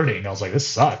hurting. I was like, this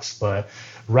sucks. But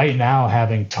right now,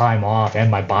 having time off and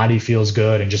my body feels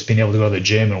good, and just being able to go to the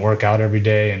gym and work out every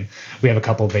day, and we have a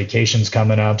couple of vacations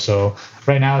coming up. So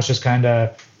right now, it's just kind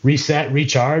of reset,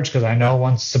 recharge, because I know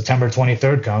once September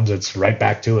 23rd comes, it's right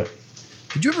back to it.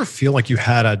 Did you ever feel like you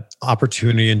had an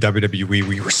opportunity in WWE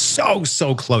where you were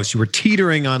so close? You were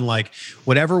teetering on like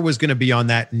whatever was going to be on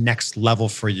that next level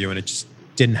for you, and it just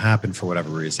didn't happen for whatever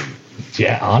reason?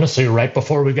 Yeah, honestly, right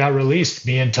before we got released,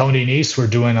 me and Tony Nese were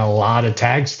doing a lot of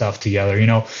tag stuff together. You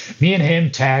know, me and him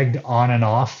tagged on and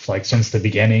off like since the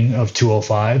beginning of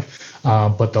 205.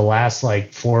 But the last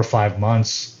like 4 or 5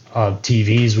 months of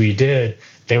TVs we did,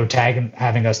 they were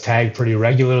having us tag pretty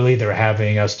regularly. They were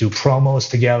having us do promos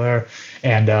together.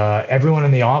 And everyone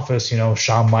in the office, you know,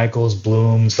 Shawn Michaels,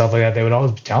 Bloom, stuff like that, they would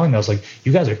always be telling us, like,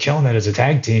 you guys are killing it as a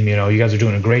tag team. You know, you guys are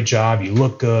doing a great job. You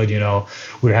look good. You know,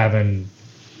 we're having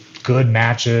good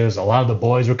matches. A lot of the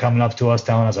boys were coming up to us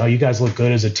telling us, oh, you guys look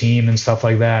good as a team and stuff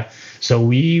like that. So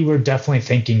we were definitely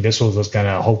thinking this was going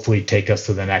to hopefully take us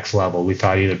to the next level. We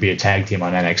thought either be a tag team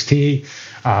on NXT.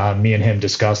 Me and him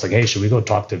discussed, like, hey, should we go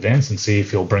talk to Vince and see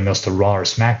if he'll bring us to Raw or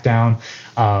SmackDown?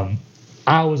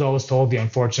 I was always told the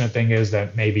unfortunate thing is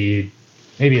that maybe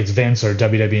it's Vince or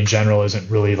WWE in general isn't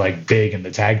really like big in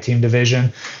the tag team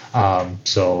division.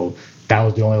 So that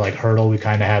was the only like hurdle we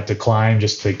kind of had to climb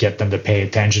just to get them to pay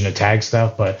attention to tag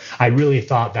stuff. But I really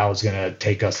thought that was going to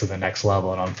take us to the next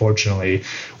level. And unfortunately,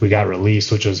 we got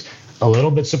released, which was a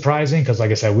little bit surprising because,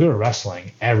 like I said, we were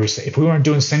wrestling if we weren't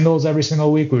doing singles every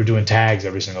single week, we were doing tags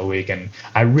every single week. And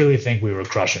I really think we were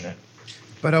crushing it.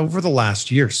 But over the last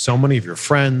year, so many of your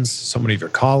friends, so many of your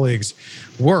colleagues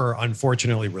were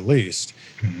unfortunately released.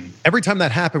 Mm-hmm. Every time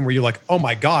that happened, where you're like, oh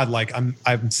my God, like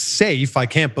I'm safe. I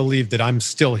can't believe that I'm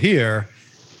still here.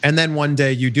 And then one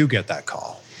day you do get that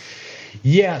call.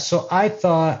 Yeah, so I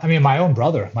thought, I mean, my own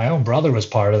brother was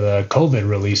part of the COVID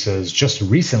releases. Just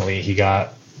recently, he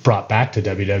got brought back to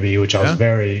WWE, which I was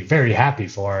very, very happy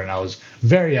for. And I was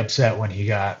very upset when he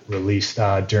got released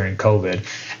during COVID.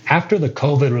 After the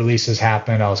COVID releases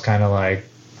happened, I was kind of like,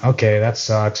 okay, that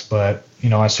sucks, but,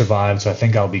 I survived, so I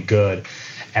think I'll be good.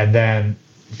 And then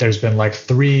there's been like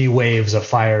 3 waves of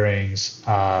firings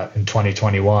in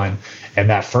 2021. And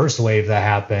that first wave that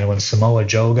happened when Samoa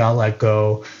Joe got let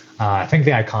go, I think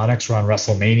the Iconics were on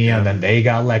WrestleMania, and then they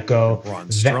got let go. Braun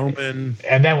Strowman.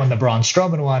 And then when the Braun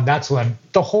Strowman won, that's when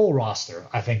the whole roster,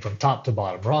 I think from top to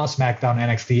bottom, Raw, SmackDown,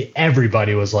 NXT,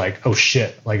 everybody was like, oh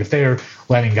shit. Like if they're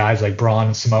letting guys like Braun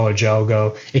and Samoa Joe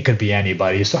go, it could be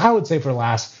anybody. So I would say for the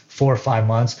last 4 or 5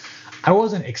 months, I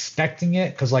wasn't expecting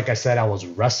it because, like I said, I was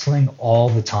wrestling all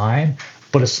the time.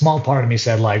 But a small part of me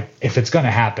said, like, if it's going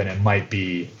to happen, it might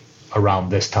be around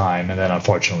this time. And then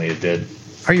unfortunately it did.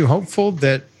 Are you hopeful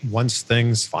that once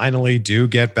things finally do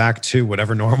get back to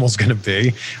whatever normal is going to be,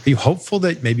 are you hopeful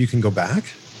that maybe you can go back?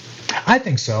 I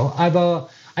think so. I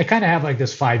kind of have like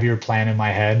this 5-year plan in my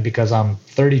head because I'm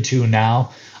 32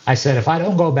 now. I said if I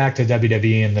don't go back to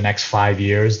WWE in the next 5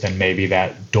 years, then maybe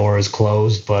that door is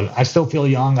closed. But I still feel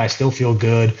young. I still feel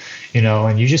good,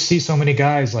 and you just see so many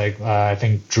guys like I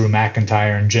think Drew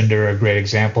McIntyre and Jinder are great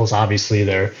examples. Obviously,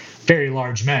 they're very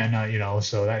large men,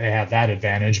 so that they have that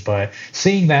advantage. But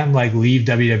seeing them like leave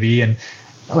WWE and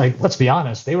like, let's be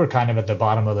honest, they were kind of at the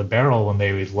bottom of the barrel when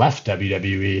they left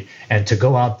WWE, and to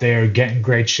go out there, get in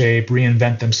great shape,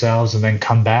 reinvent themselves, and then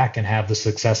come back and have the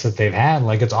success that they've had.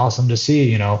 Like, it's awesome to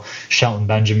see, Shelton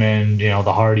Benjamin,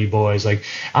 the Hardy Boys. Like,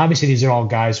 obviously these are all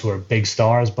guys who are big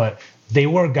stars, but they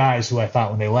were guys who I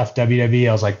thought when they left WWE,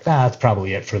 I was like, that's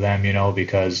probably it for them,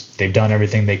 because they've done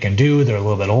everything they can do. They're a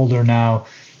little bit older now,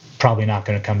 probably not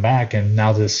going to come back. And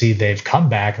now to see they've come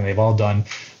back and they've all done,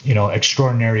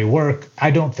 extraordinary work, I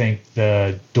don't think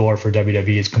the door for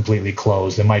WWE is completely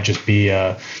closed. It might just be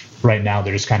right now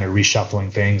they're just kind of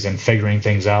reshuffling things and figuring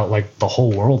things out like the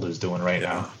whole world is doing right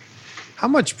now. How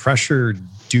much pressure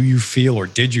do you feel or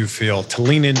did you feel to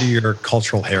lean into your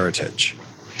cultural heritage?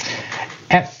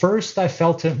 At first, I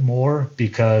felt it more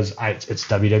because it's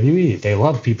WWE. They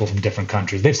love people from different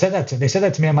countries. They said that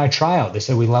to me on my tryout. They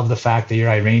said, we love the fact that you're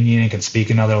Iranian and can speak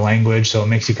another language. So it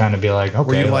makes you kind of be like, okay.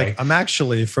 Were you like, I'm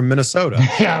actually from Minnesota?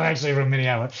 Yeah, I'm actually from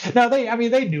Minneapolis. No,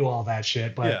 they knew all that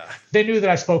shit, but they knew that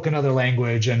I spoke another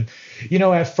language. And,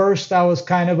 at first I was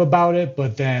kind of about it,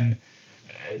 but then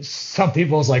some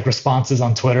people's like responses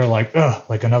on Twitter, like, ugh,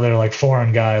 like another like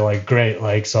foreign guy, like great.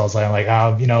 Like, so I was like,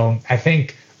 I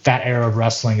think that era of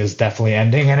wrestling is definitely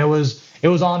ending. And it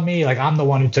was on me. Like, I'm the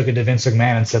one who took it to Vince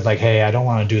McMahon and said, like, hey, I don't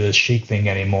want to do this Sheik thing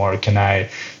anymore. Can I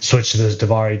switch to this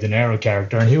Daivari De Niro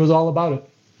character? And he was all about it.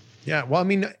 Yeah. Well, I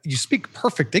mean, you speak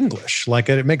perfect English. Like,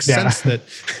 it makes sense that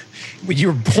when you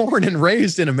were born and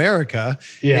raised in America,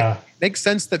 it makes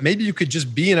sense that maybe you could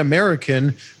just be an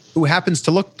American who happens to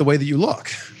look the way that you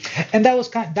look. And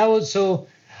so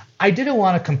I didn't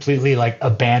want to completely like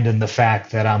abandon the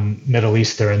fact that I'm Middle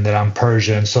Eastern, that I'm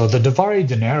Persian. So the Daivari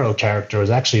De Niro character was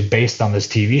actually based on this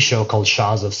TV show called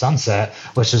Shahs of Sunset,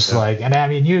 which is like, and I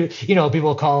mean,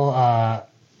 people call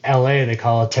LA, they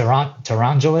call it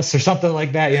Tehrangelis or something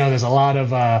like that. There's a lot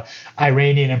of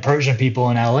Iranian and Persian people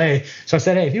in LA. So I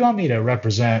said, hey, if you want me to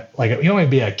represent, like, if you want me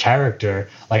to be a character,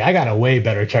 like, I got a way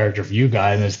better character for you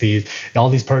guys. And there's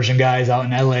all these Persian guys out in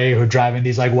LA who are driving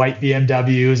these like white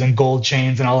BMWs and gold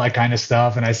chains and all that kind of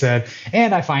stuff. And I said,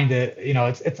 and I find it,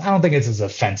 it's I don't think it's as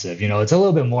offensive. It's a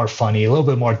little bit more funny, a little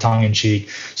bit more tongue in cheek.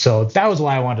 So that was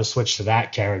why I wanted to switch to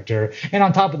that character. And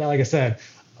on top of that, like I said,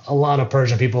 a lot of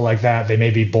Persian people like that, they may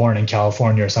be born in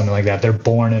California or something like that. They're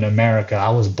born in America.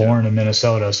 I was born in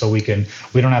Minnesota, so we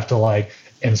don't have to like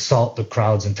insult the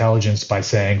crowd's intelligence by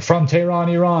saying from Tehran,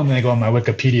 Iran. And they go on my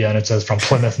Wikipedia and it says from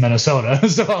Plymouth, Minnesota.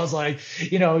 So I was like,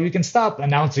 you can stop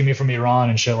announcing me from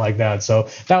Iran and shit like that. So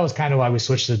that was kind of why we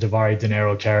switched to the Daivari De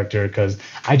Niro character, because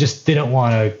I just didn't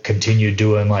want to continue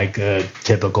doing like a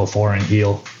typical foreign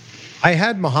heel. I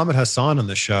had Muhammad Hassan on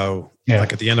the show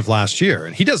like at the end of last year,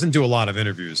 and he doesn't do a lot of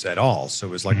interviews at all. So it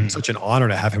was like such an honor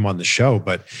to have him on the show.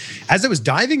 But as I was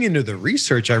diving into the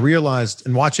research, I realized,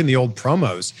 and watching the old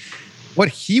promos, what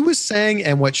he was saying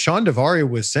and what Shawn Daivari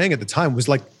was saying at the time was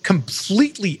like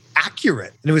completely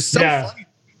accurate. And it was so funny.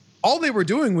 All they were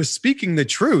doing was speaking the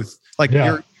truth. Like,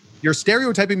 you're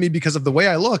stereotyping me because of the way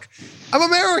I look. I'm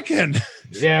American.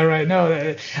 Yeah, right.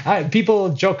 No, people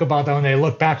joke about that when they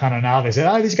look back on it now. They say,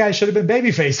 "Oh, these guys should have been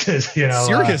baby faces."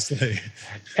 Seriously.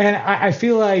 And I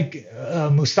feel like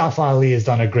Mustafa Ali has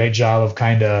done a great job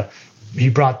of he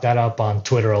brought that up on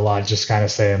Twitter a lot, just kind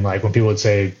of saying like when people would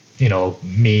say,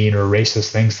 mean or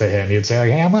racist things to him. He'd say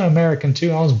like, hey, I'm an American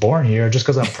too. I was born here. Just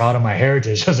because I'm proud of my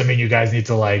heritage doesn't mean you guys need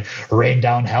to like rain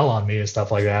down hell on me and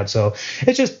stuff like that. So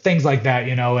it's just things like that,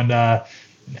 and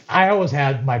I always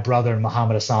had my brother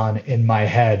Muhammad Hassan in my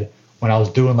head when I was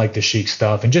doing like the Sheik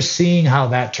stuff, and just seeing how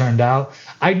that turned out.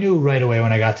 I knew right away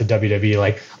when I got to WWE,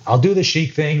 like, I'll do the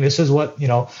Sheik thing. This is what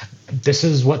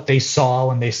they saw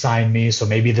when they signed me. So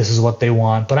maybe this is what they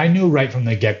want. But I knew right from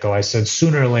the get-go, I said,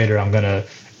 sooner or later, I'm going to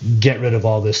get rid of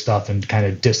all this stuff and kind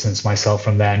of distance myself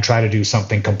from that and try to do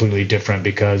something completely different,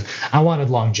 because I wanted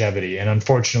longevity. And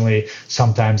unfortunately,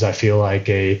 sometimes I feel like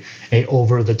a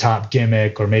over-the-top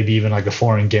gimmick, or maybe even like a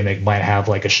foreign gimmick, might have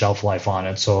like a shelf life on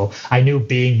it. So I knew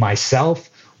being myself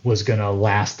was going to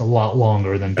last a lot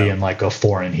longer than being like a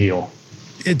foreign heel.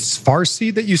 It's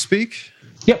Farsi that you speak?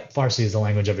 Yep, Farsi is the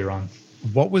language of Iran.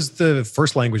 What was the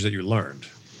first language that you learned?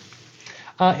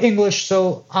 English.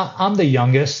 So I'm the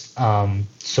youngest.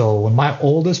 So when my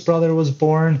oldest brother was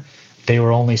born, they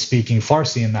were only speaking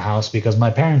Farsi in the house because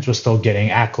my parents were still getting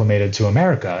acclimated to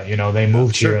America. They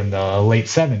moved here in the late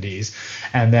 70s.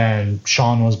 And then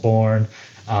Shawn was born.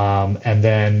 And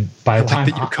then by the time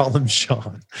that you call him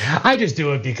Shawn, I just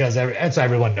do it because that's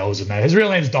everyone knows him as. His real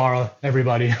name's Dara,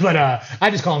 everybody, but I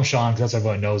just call him Shawn because that's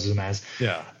what everyone knows him as.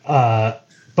 Yeah.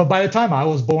 But by the time I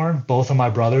was born, both of my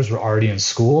brothers were already in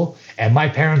school, and my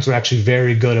parents were actually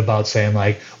very good about saying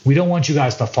like, we don't want you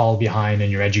guys to fall behind in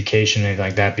your education or anything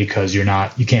like that because you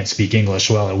can't speak English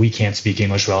well, or we can't speak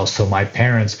English well. So my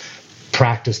parents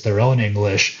practiced their own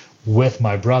English with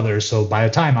my brothers. So by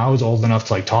the time I was old enough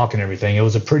to like talk and everything, it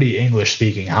was a pretty English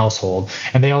speaking household.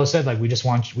 And they always said like, we just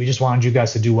wanted you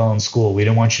guys to do well in school. We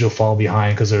didn't want you to fall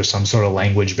behind because there's some sort of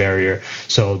language barrier.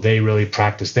 So they really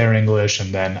practiced their English.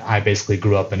 And then I basically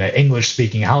grew up in an English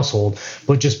speaking household,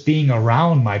 but just being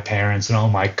around my parents and all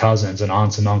my cousins and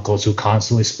aunts and uncles who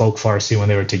constantly spoke Farsi when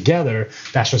they were together,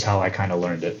 that's just how I kind of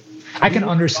learned it. I can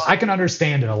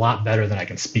understand it a lot better than I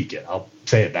can speak it. I'll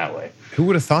say it that way. Who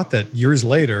would have thought that years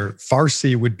later,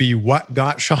 Farsi would be what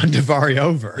got Shawn Daivari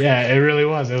over? Yeah, it really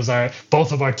was. It was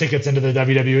both of our tickets into the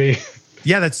WWE.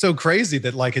 Yeah, that's so crazy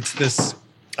that like it's this,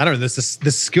 I don't know,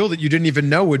 this skill that you didn't even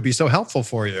know would be so helpful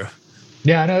for you.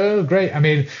 Yeah, no, it was great. I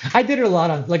mean, I did it a lot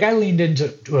on, like I leaned into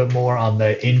it more on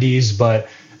the indies, but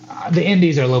the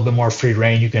indies are a little bit more free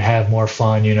reign. You can have more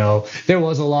fun, There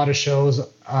was a lot of shows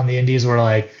on the indies where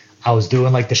like, I was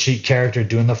doing like the Sheik character,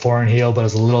 doing the foreign heel, but it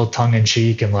was a little tongue in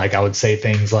cheek. And like, I would say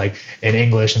things like in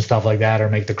English and stuff like that, or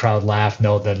make the crowd laugh.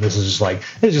 Note that this is just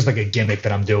like a gimmick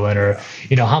that I'm doing. Or,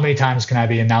 how many times can I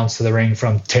be announced to the ring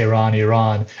from Tehran,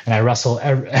 Iran, and I wrestle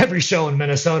every show in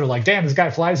Minnesota? Like, damn, this guy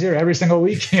flies here every single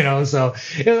week, So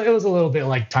it was a little bit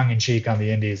like tongue in cheek on the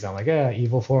indies. I'm like, yeah,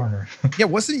 evil foreigner. Yeah.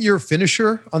 Wasn't your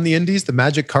finisher on the indies the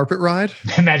magic carpet ride?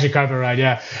 Magic carpet ride.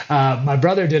 Yeah. My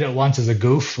brother did it once as a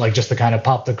goof, like just to kind of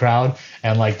pop the crowd.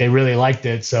 And like they really liked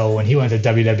it. So when he went to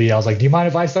WWE, I was like, do you mind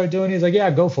if I start doing it? He's like, yeah,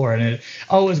 go for it. And it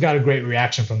always got a great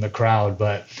reaction from the crowd.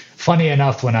 But funny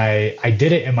enough, when I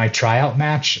did it in my tryout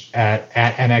match at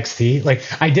NXT, like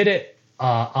I did it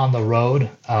on the road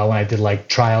when I did like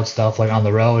tryout stuff like on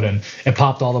the road, and it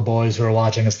popped all the boys who were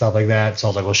watching and stuff like that. So I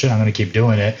was like, well, shit, I'm going to keep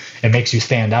doing it. It makes you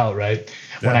stand out, right?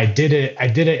 Yeah. When I did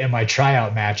it in my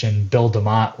tryout match, and Bill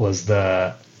DeMott was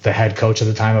the head coach at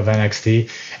the time of NXT.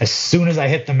 As soon as I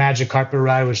hit the magic carpet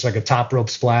ride, which is like a top rope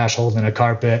splash holding a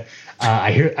carpet,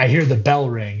 I hear the bell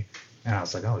ring, and I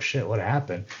was like, oh shit, what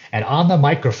happened? And on the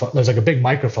microphone, there's like a big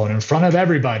microphone in front of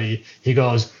everybody. He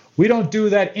goes, we don't do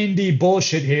that indie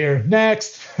bullshit here.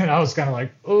 Next. And I was kind of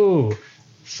like, oh,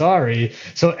 sorry.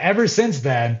 So ever since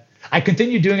then, I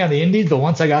continued doing it on the indies, but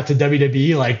once I got to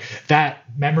WWE, like that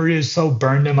memory is so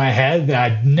burned in my head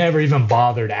that I never even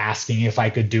bothered asking if I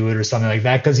could do it or something like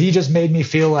that, because he just made me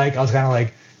feel like I was kind of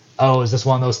like, oh, is this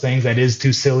one of those things that is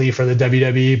too silly for the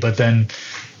WWE? But then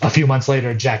a few months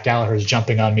later, Jack Gallagher's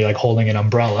jumping on me like holding an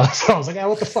umbrella. So I was like,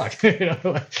 what the fuck?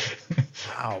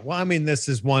 Wow. Well, I mean, this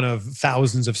is one of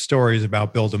thousands of stories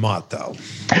about Bill DeMott, though.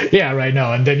 Yeah, right.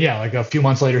 No. And then, like a few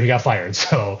months later, he got fired.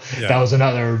 So That was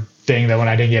another thing that when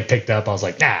I didn't get picked up, I was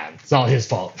like, nah, it's all his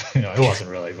fault. It wasn't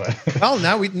really, but. Well,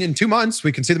 now in 2 months,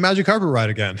 we can see the magic carpet ride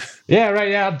again. Yeah, right.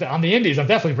 Yeah. On the indies, I'm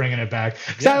definitely bringing it back.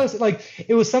 Because I was like,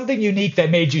 it was something unique that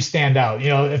made you stand out.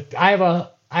 If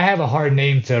I have a hard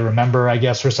name to remember, I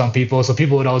guess, for some people. So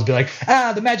people would always be like,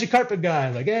 the magic carpet guy.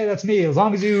 Like, hey, that's me. As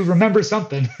long as you remember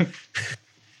something.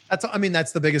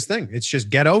 That's the biggest thing. It's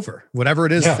just get over whatever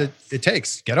it is that it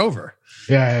takes. Get over.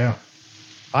 Yeah.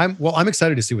 I'm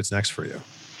excited to see what's next for you.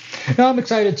 No, I'm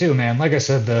excited too, man. Like I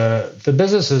said, the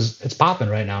business it's popping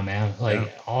right now, man.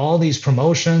 Like all these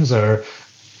promotions are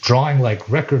drawing like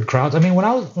record crowds. I mean, when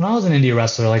I was an indie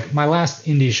wrestler, like my last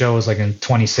indie show was like in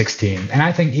 2016, and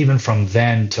I think even from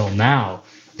then till now,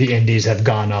 the indies have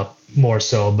gone up more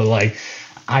so. But like,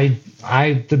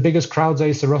 the biggest crowds I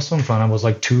used to wrestle in front of was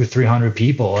like 200 or 300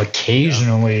 people,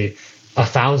 occasionally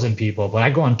 1,000 people. But I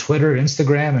go on Twitter,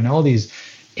 Instagram, and all these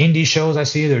indie shows I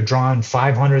see, they're drawing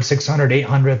 500, 600,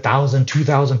 800, 1,000,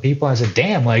 2,000 people. I said,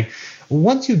 damn, like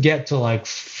once you get to like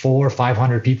 400 or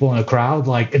 500 people in a crowd,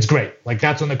 like it's great. Like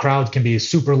that's when the crowd can be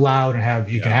super loud and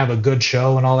you can have a good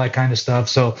show and all that kind of stuff.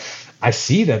 So I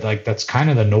see that like that's kind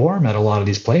of the norm at a lot of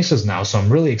these places now. So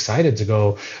I'm really excited to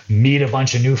go meet a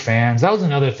bunch of new fans. That was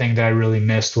another thing that I really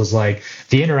missed was like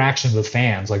the interactions with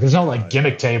fans. Like there's no like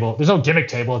gimmick table. There's no gimmick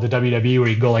table at the WWE where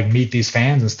you go like meet these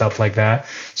fans and stuff like that.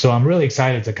 So I'm really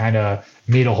excited to kind of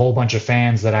meet a whole bunch of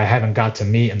fans that I haven't got to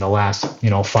meet in the last,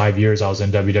 5 years I was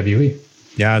in WWE.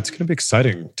 Yeah, it's going to be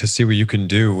exciting to see what you can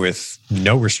do with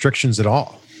no restrictions at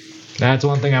all. That's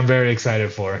one thing I'm very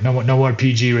excited for. No more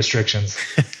PG restrictions.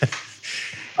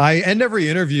 I end every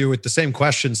interview with the same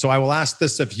question, so I will ask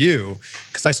this of you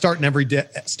because I start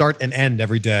and end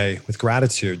every day with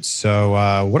gratitude.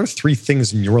 So, what are 3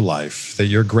 things in your life that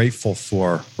you're grateful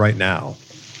for right now?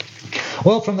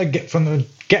 Well, from the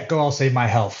get-go, I'll say my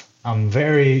health. I'm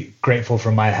very grateful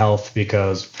for my health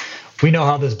because we know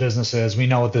how this business is. We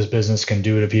know what this business can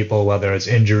do to people, whether it's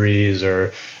injuries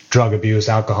or drug abuse,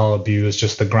 alcohol abuse,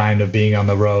 just the grind of being on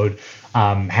the road.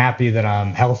 I'm happy that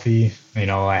I'm healthy.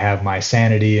 I have my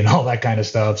sanity and all that kind of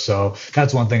stuff. So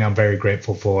that's one thing I'm very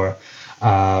grateful for.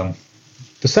 The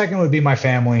second would be my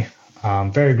family.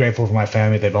 I'm very grateful for my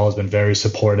family. They've always been very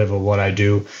supportive of what I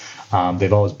do.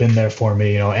 They've always been there for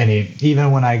me.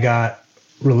 Even when I got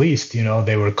released,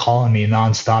 they were calling me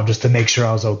nonstop just to make sure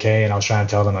I was okay. And I was trying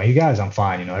to tell them, you guys, I'm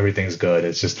fine. Everything's good.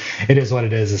 It's just, it is what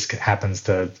it is. This happens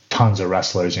to tons of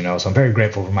wrestlers, so I'm very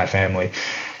grateful for my family.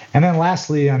 And then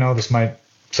lastly, I know this might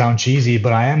sound cheesy,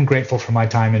 but I am grateful for my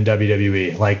time in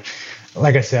WWE. Like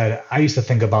I said, I used to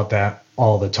think about that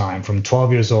all the time. From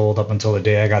 12 years old up until the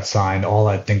day I got signed, all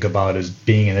I think about is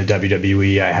being in the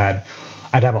WWE.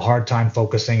 I'd have a hard time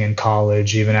focusing in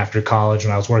college. Even after college,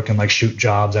 when I was working like shoot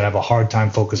jobs, I'd have a hard time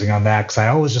focusing on that because I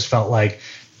always just felt like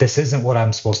this isn't what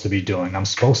I'm supposed to be doing. I'm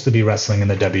supposed to be wrestling in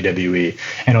the WWE.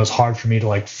 And it was hard for me to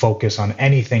like focus on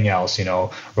anything else,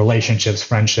 relationships,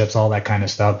 friendships, all that kind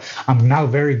of stuff. I'm now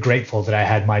very grateful that I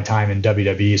had my time in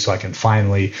WWE so I can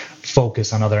finally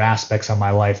focus on other aspects of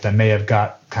my life that may have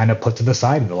got kind of put to the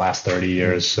side in the last 30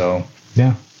 years. So,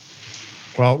 yeah.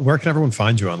 Well, where can everyone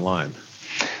find you online?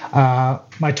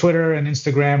 My Twitter and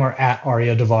Instagram are at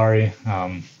Ariya Daivari.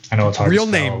 I know it's hard real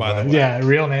to spell, name, by the way. Yeah,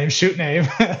 real name, shoot name.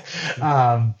 Just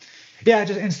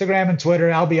Instagram and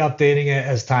Twitter. I'll be updating it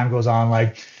as time goes on.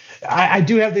 Like, I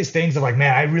do have these things of like,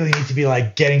 man, I really need to be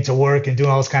like getting to work and doing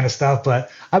all this kind of stuff,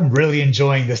 but I'm really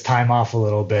enjoying this time off a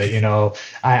little bit.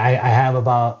 I have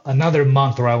about another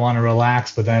month where I want to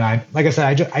relax, but then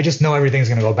I just know everything's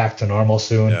going to go back to normal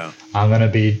soon. Yeah. I'm going to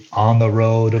be on the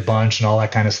road a bunch and all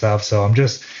that kind of stuff. So I'm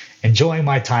just enjoying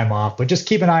my time off, but just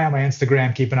keep an eye on my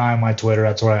Instagram, keep an eye on my Twitter.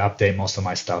 That's where I update most of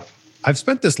my stuff. I've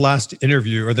spent this last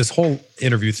interview or this whole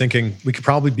interview thinking we could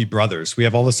probably be brothers. We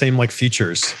have all the same like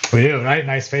features. We do, right?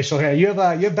 Nice facial hair. You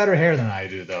have better hair than I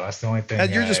do, though. That's the only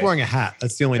thing. You're just wearing a hat.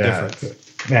 That's the only difference.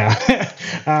 Yeah.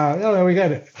 No, we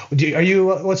got it.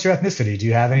 What's your ethnicity? Do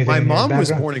you have anything? My mom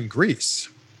was born in Greece.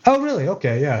 Oh, really?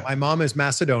 Okay, yeah. My mom is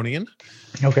Macedonian.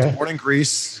 Okay. Born in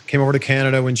Greece, came over to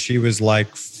Canada when she was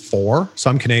like 4.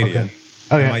 So I'm Canadian. Okay.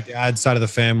 Oh, yeah. My dad's side of the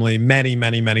family, many,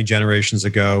 many, many generations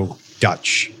ago,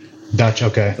 Dutch.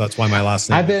 Okay. So that's why my last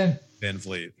name is Van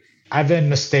Vliet. I've been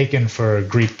mistaken for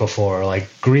Greek before, like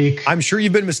Greek. I'm sure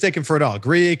you've been mistaken for it all.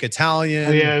 Greek,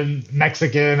 Italian. Yeah,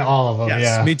 Mexican, all of them. Yes,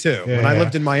 yeah. Me too. When I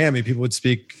lived in Miami, people would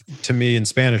speak to me in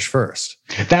Spanish first.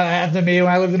 That happened to me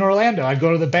when I lived in Orlando. I'd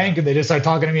go to the bank and they just start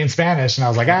talking to me in Spanish. And I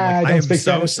was like, I don't speak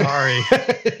Spanish. I'm so sorry.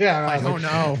 Yeah, I don't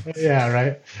know. Yeah,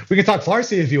 right. We can talk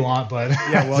Farsi if you want, but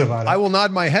yeah, well, I will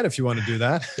nod my head if you want to do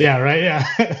that. Yeah, right. Yeah.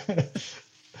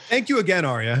 Thank you again,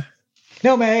 Ariya.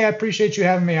 No, man, I appreciate you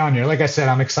having me on here. Like I said,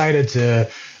 I'm excited to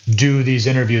do these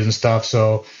interviews and stuff.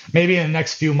 So maybe in the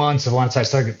next few months, once I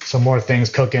start get some more things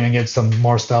cooking and get some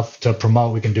more stuff to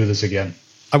promote, we can do this again.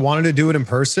 I wanted to do it in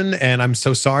person, and I'm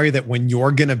so sorry that when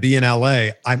you're going to be in LA,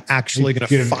 I'm actually going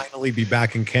to finally be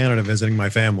back in Canada visiting my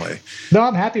family. No,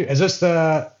 I'm happy. Is this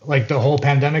the whole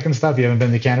pandemic and stuff? You haven't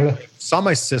been to Canada? Saw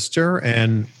my sister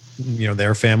and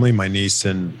their family, my niece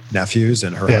and nephews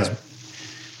and her husband.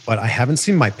 But I haven't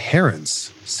seen my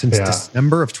parents since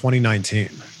December of 2019.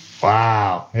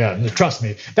 Wow. Yeah. Trust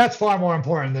me. That's far more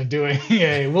important than doing.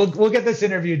 We'll get this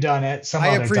interview done at some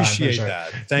other time. I appreciate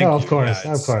that. Thank you. Of course.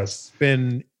 Of course. It's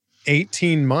been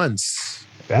 18 months.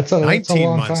 That's a 19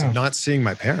 long months time. of not seeing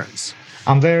my parents.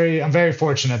 I'm very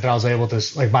fortunate that I was able to,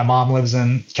 like, my mom lives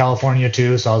in California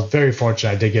too, so I was very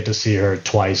fortunate I did get to see her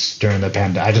twice during the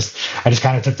pandemic. I just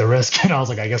kind of took the risk, and I was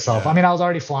like, I guess I mean, I was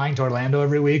already flying to Orlando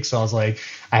every week, so I was like,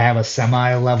 I have a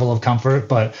semi level of comfort,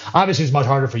 but obviously it's much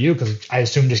harder for you because I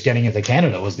assume just getting into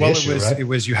Canada was the issue, right? It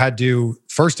was, you had to,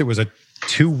 first it was a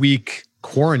 2-week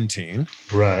quarantine.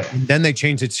 Right. Then they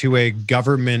changed it to a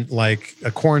government, like a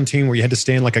quarantine where you had to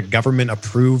stay in like a government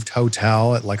approved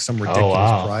hotel at like some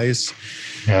ridiculous price.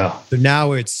 Yeah. So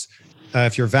now it's,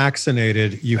 if you're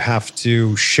vaccinated, you have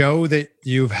to show that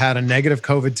you've had a negative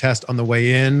COVID test on the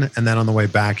way in and then on the way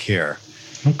back here.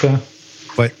 Okay.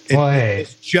 But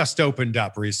it's just opened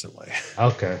up recently.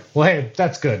 Okay. Well, hey,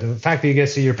 that's good. The fact that you get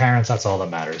to see your parents, that's all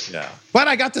that matters. Yeah. But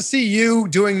I got to see you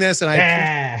doing this, and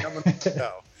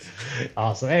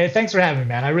Awesome. Hey, thanks for having me,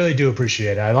 man. I really do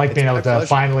appreciate it. I like being able to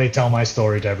finally tell my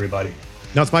story to everybody.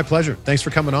 No, it's my pleasure. Thanks for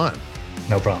coming on.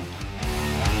 No problem.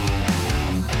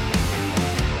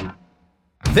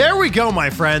 There we go, my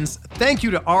friends. Thank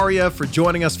you to Ariya for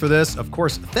joining us for this. Of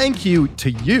course, thank you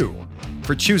to you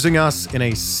for choosing us in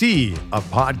a sea of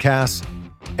podcasts.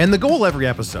 And the goal every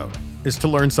episode is to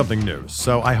learn something new.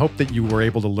 So I hope that you were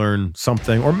able to learn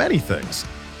something or many things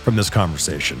from this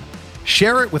conversation.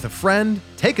 Share it with a friend,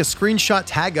 take a screenshot,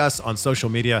 tag us on social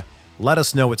media. Let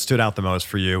us know what stood out the most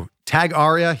for you. Tag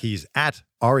Ariya, he's at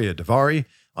Ariya Daivari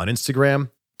on Instagram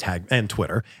and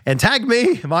Twitter. And tag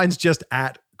me, mine's just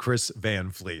at Chris Van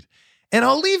Fleet. And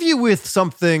I'll leave you with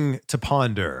something to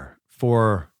ponder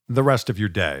for the rest of your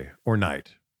day or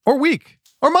night or week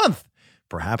or month,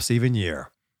 perhaps even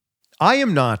year. I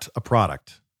am not a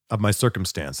product of my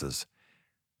circumstances.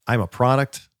 I'm a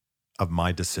product of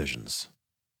my decisions.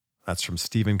 That's from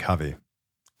Stephen Covey.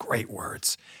 Great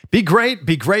words. Be great,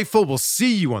 be grateful. We'll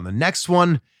see you on the next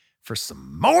one for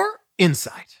some more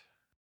insight.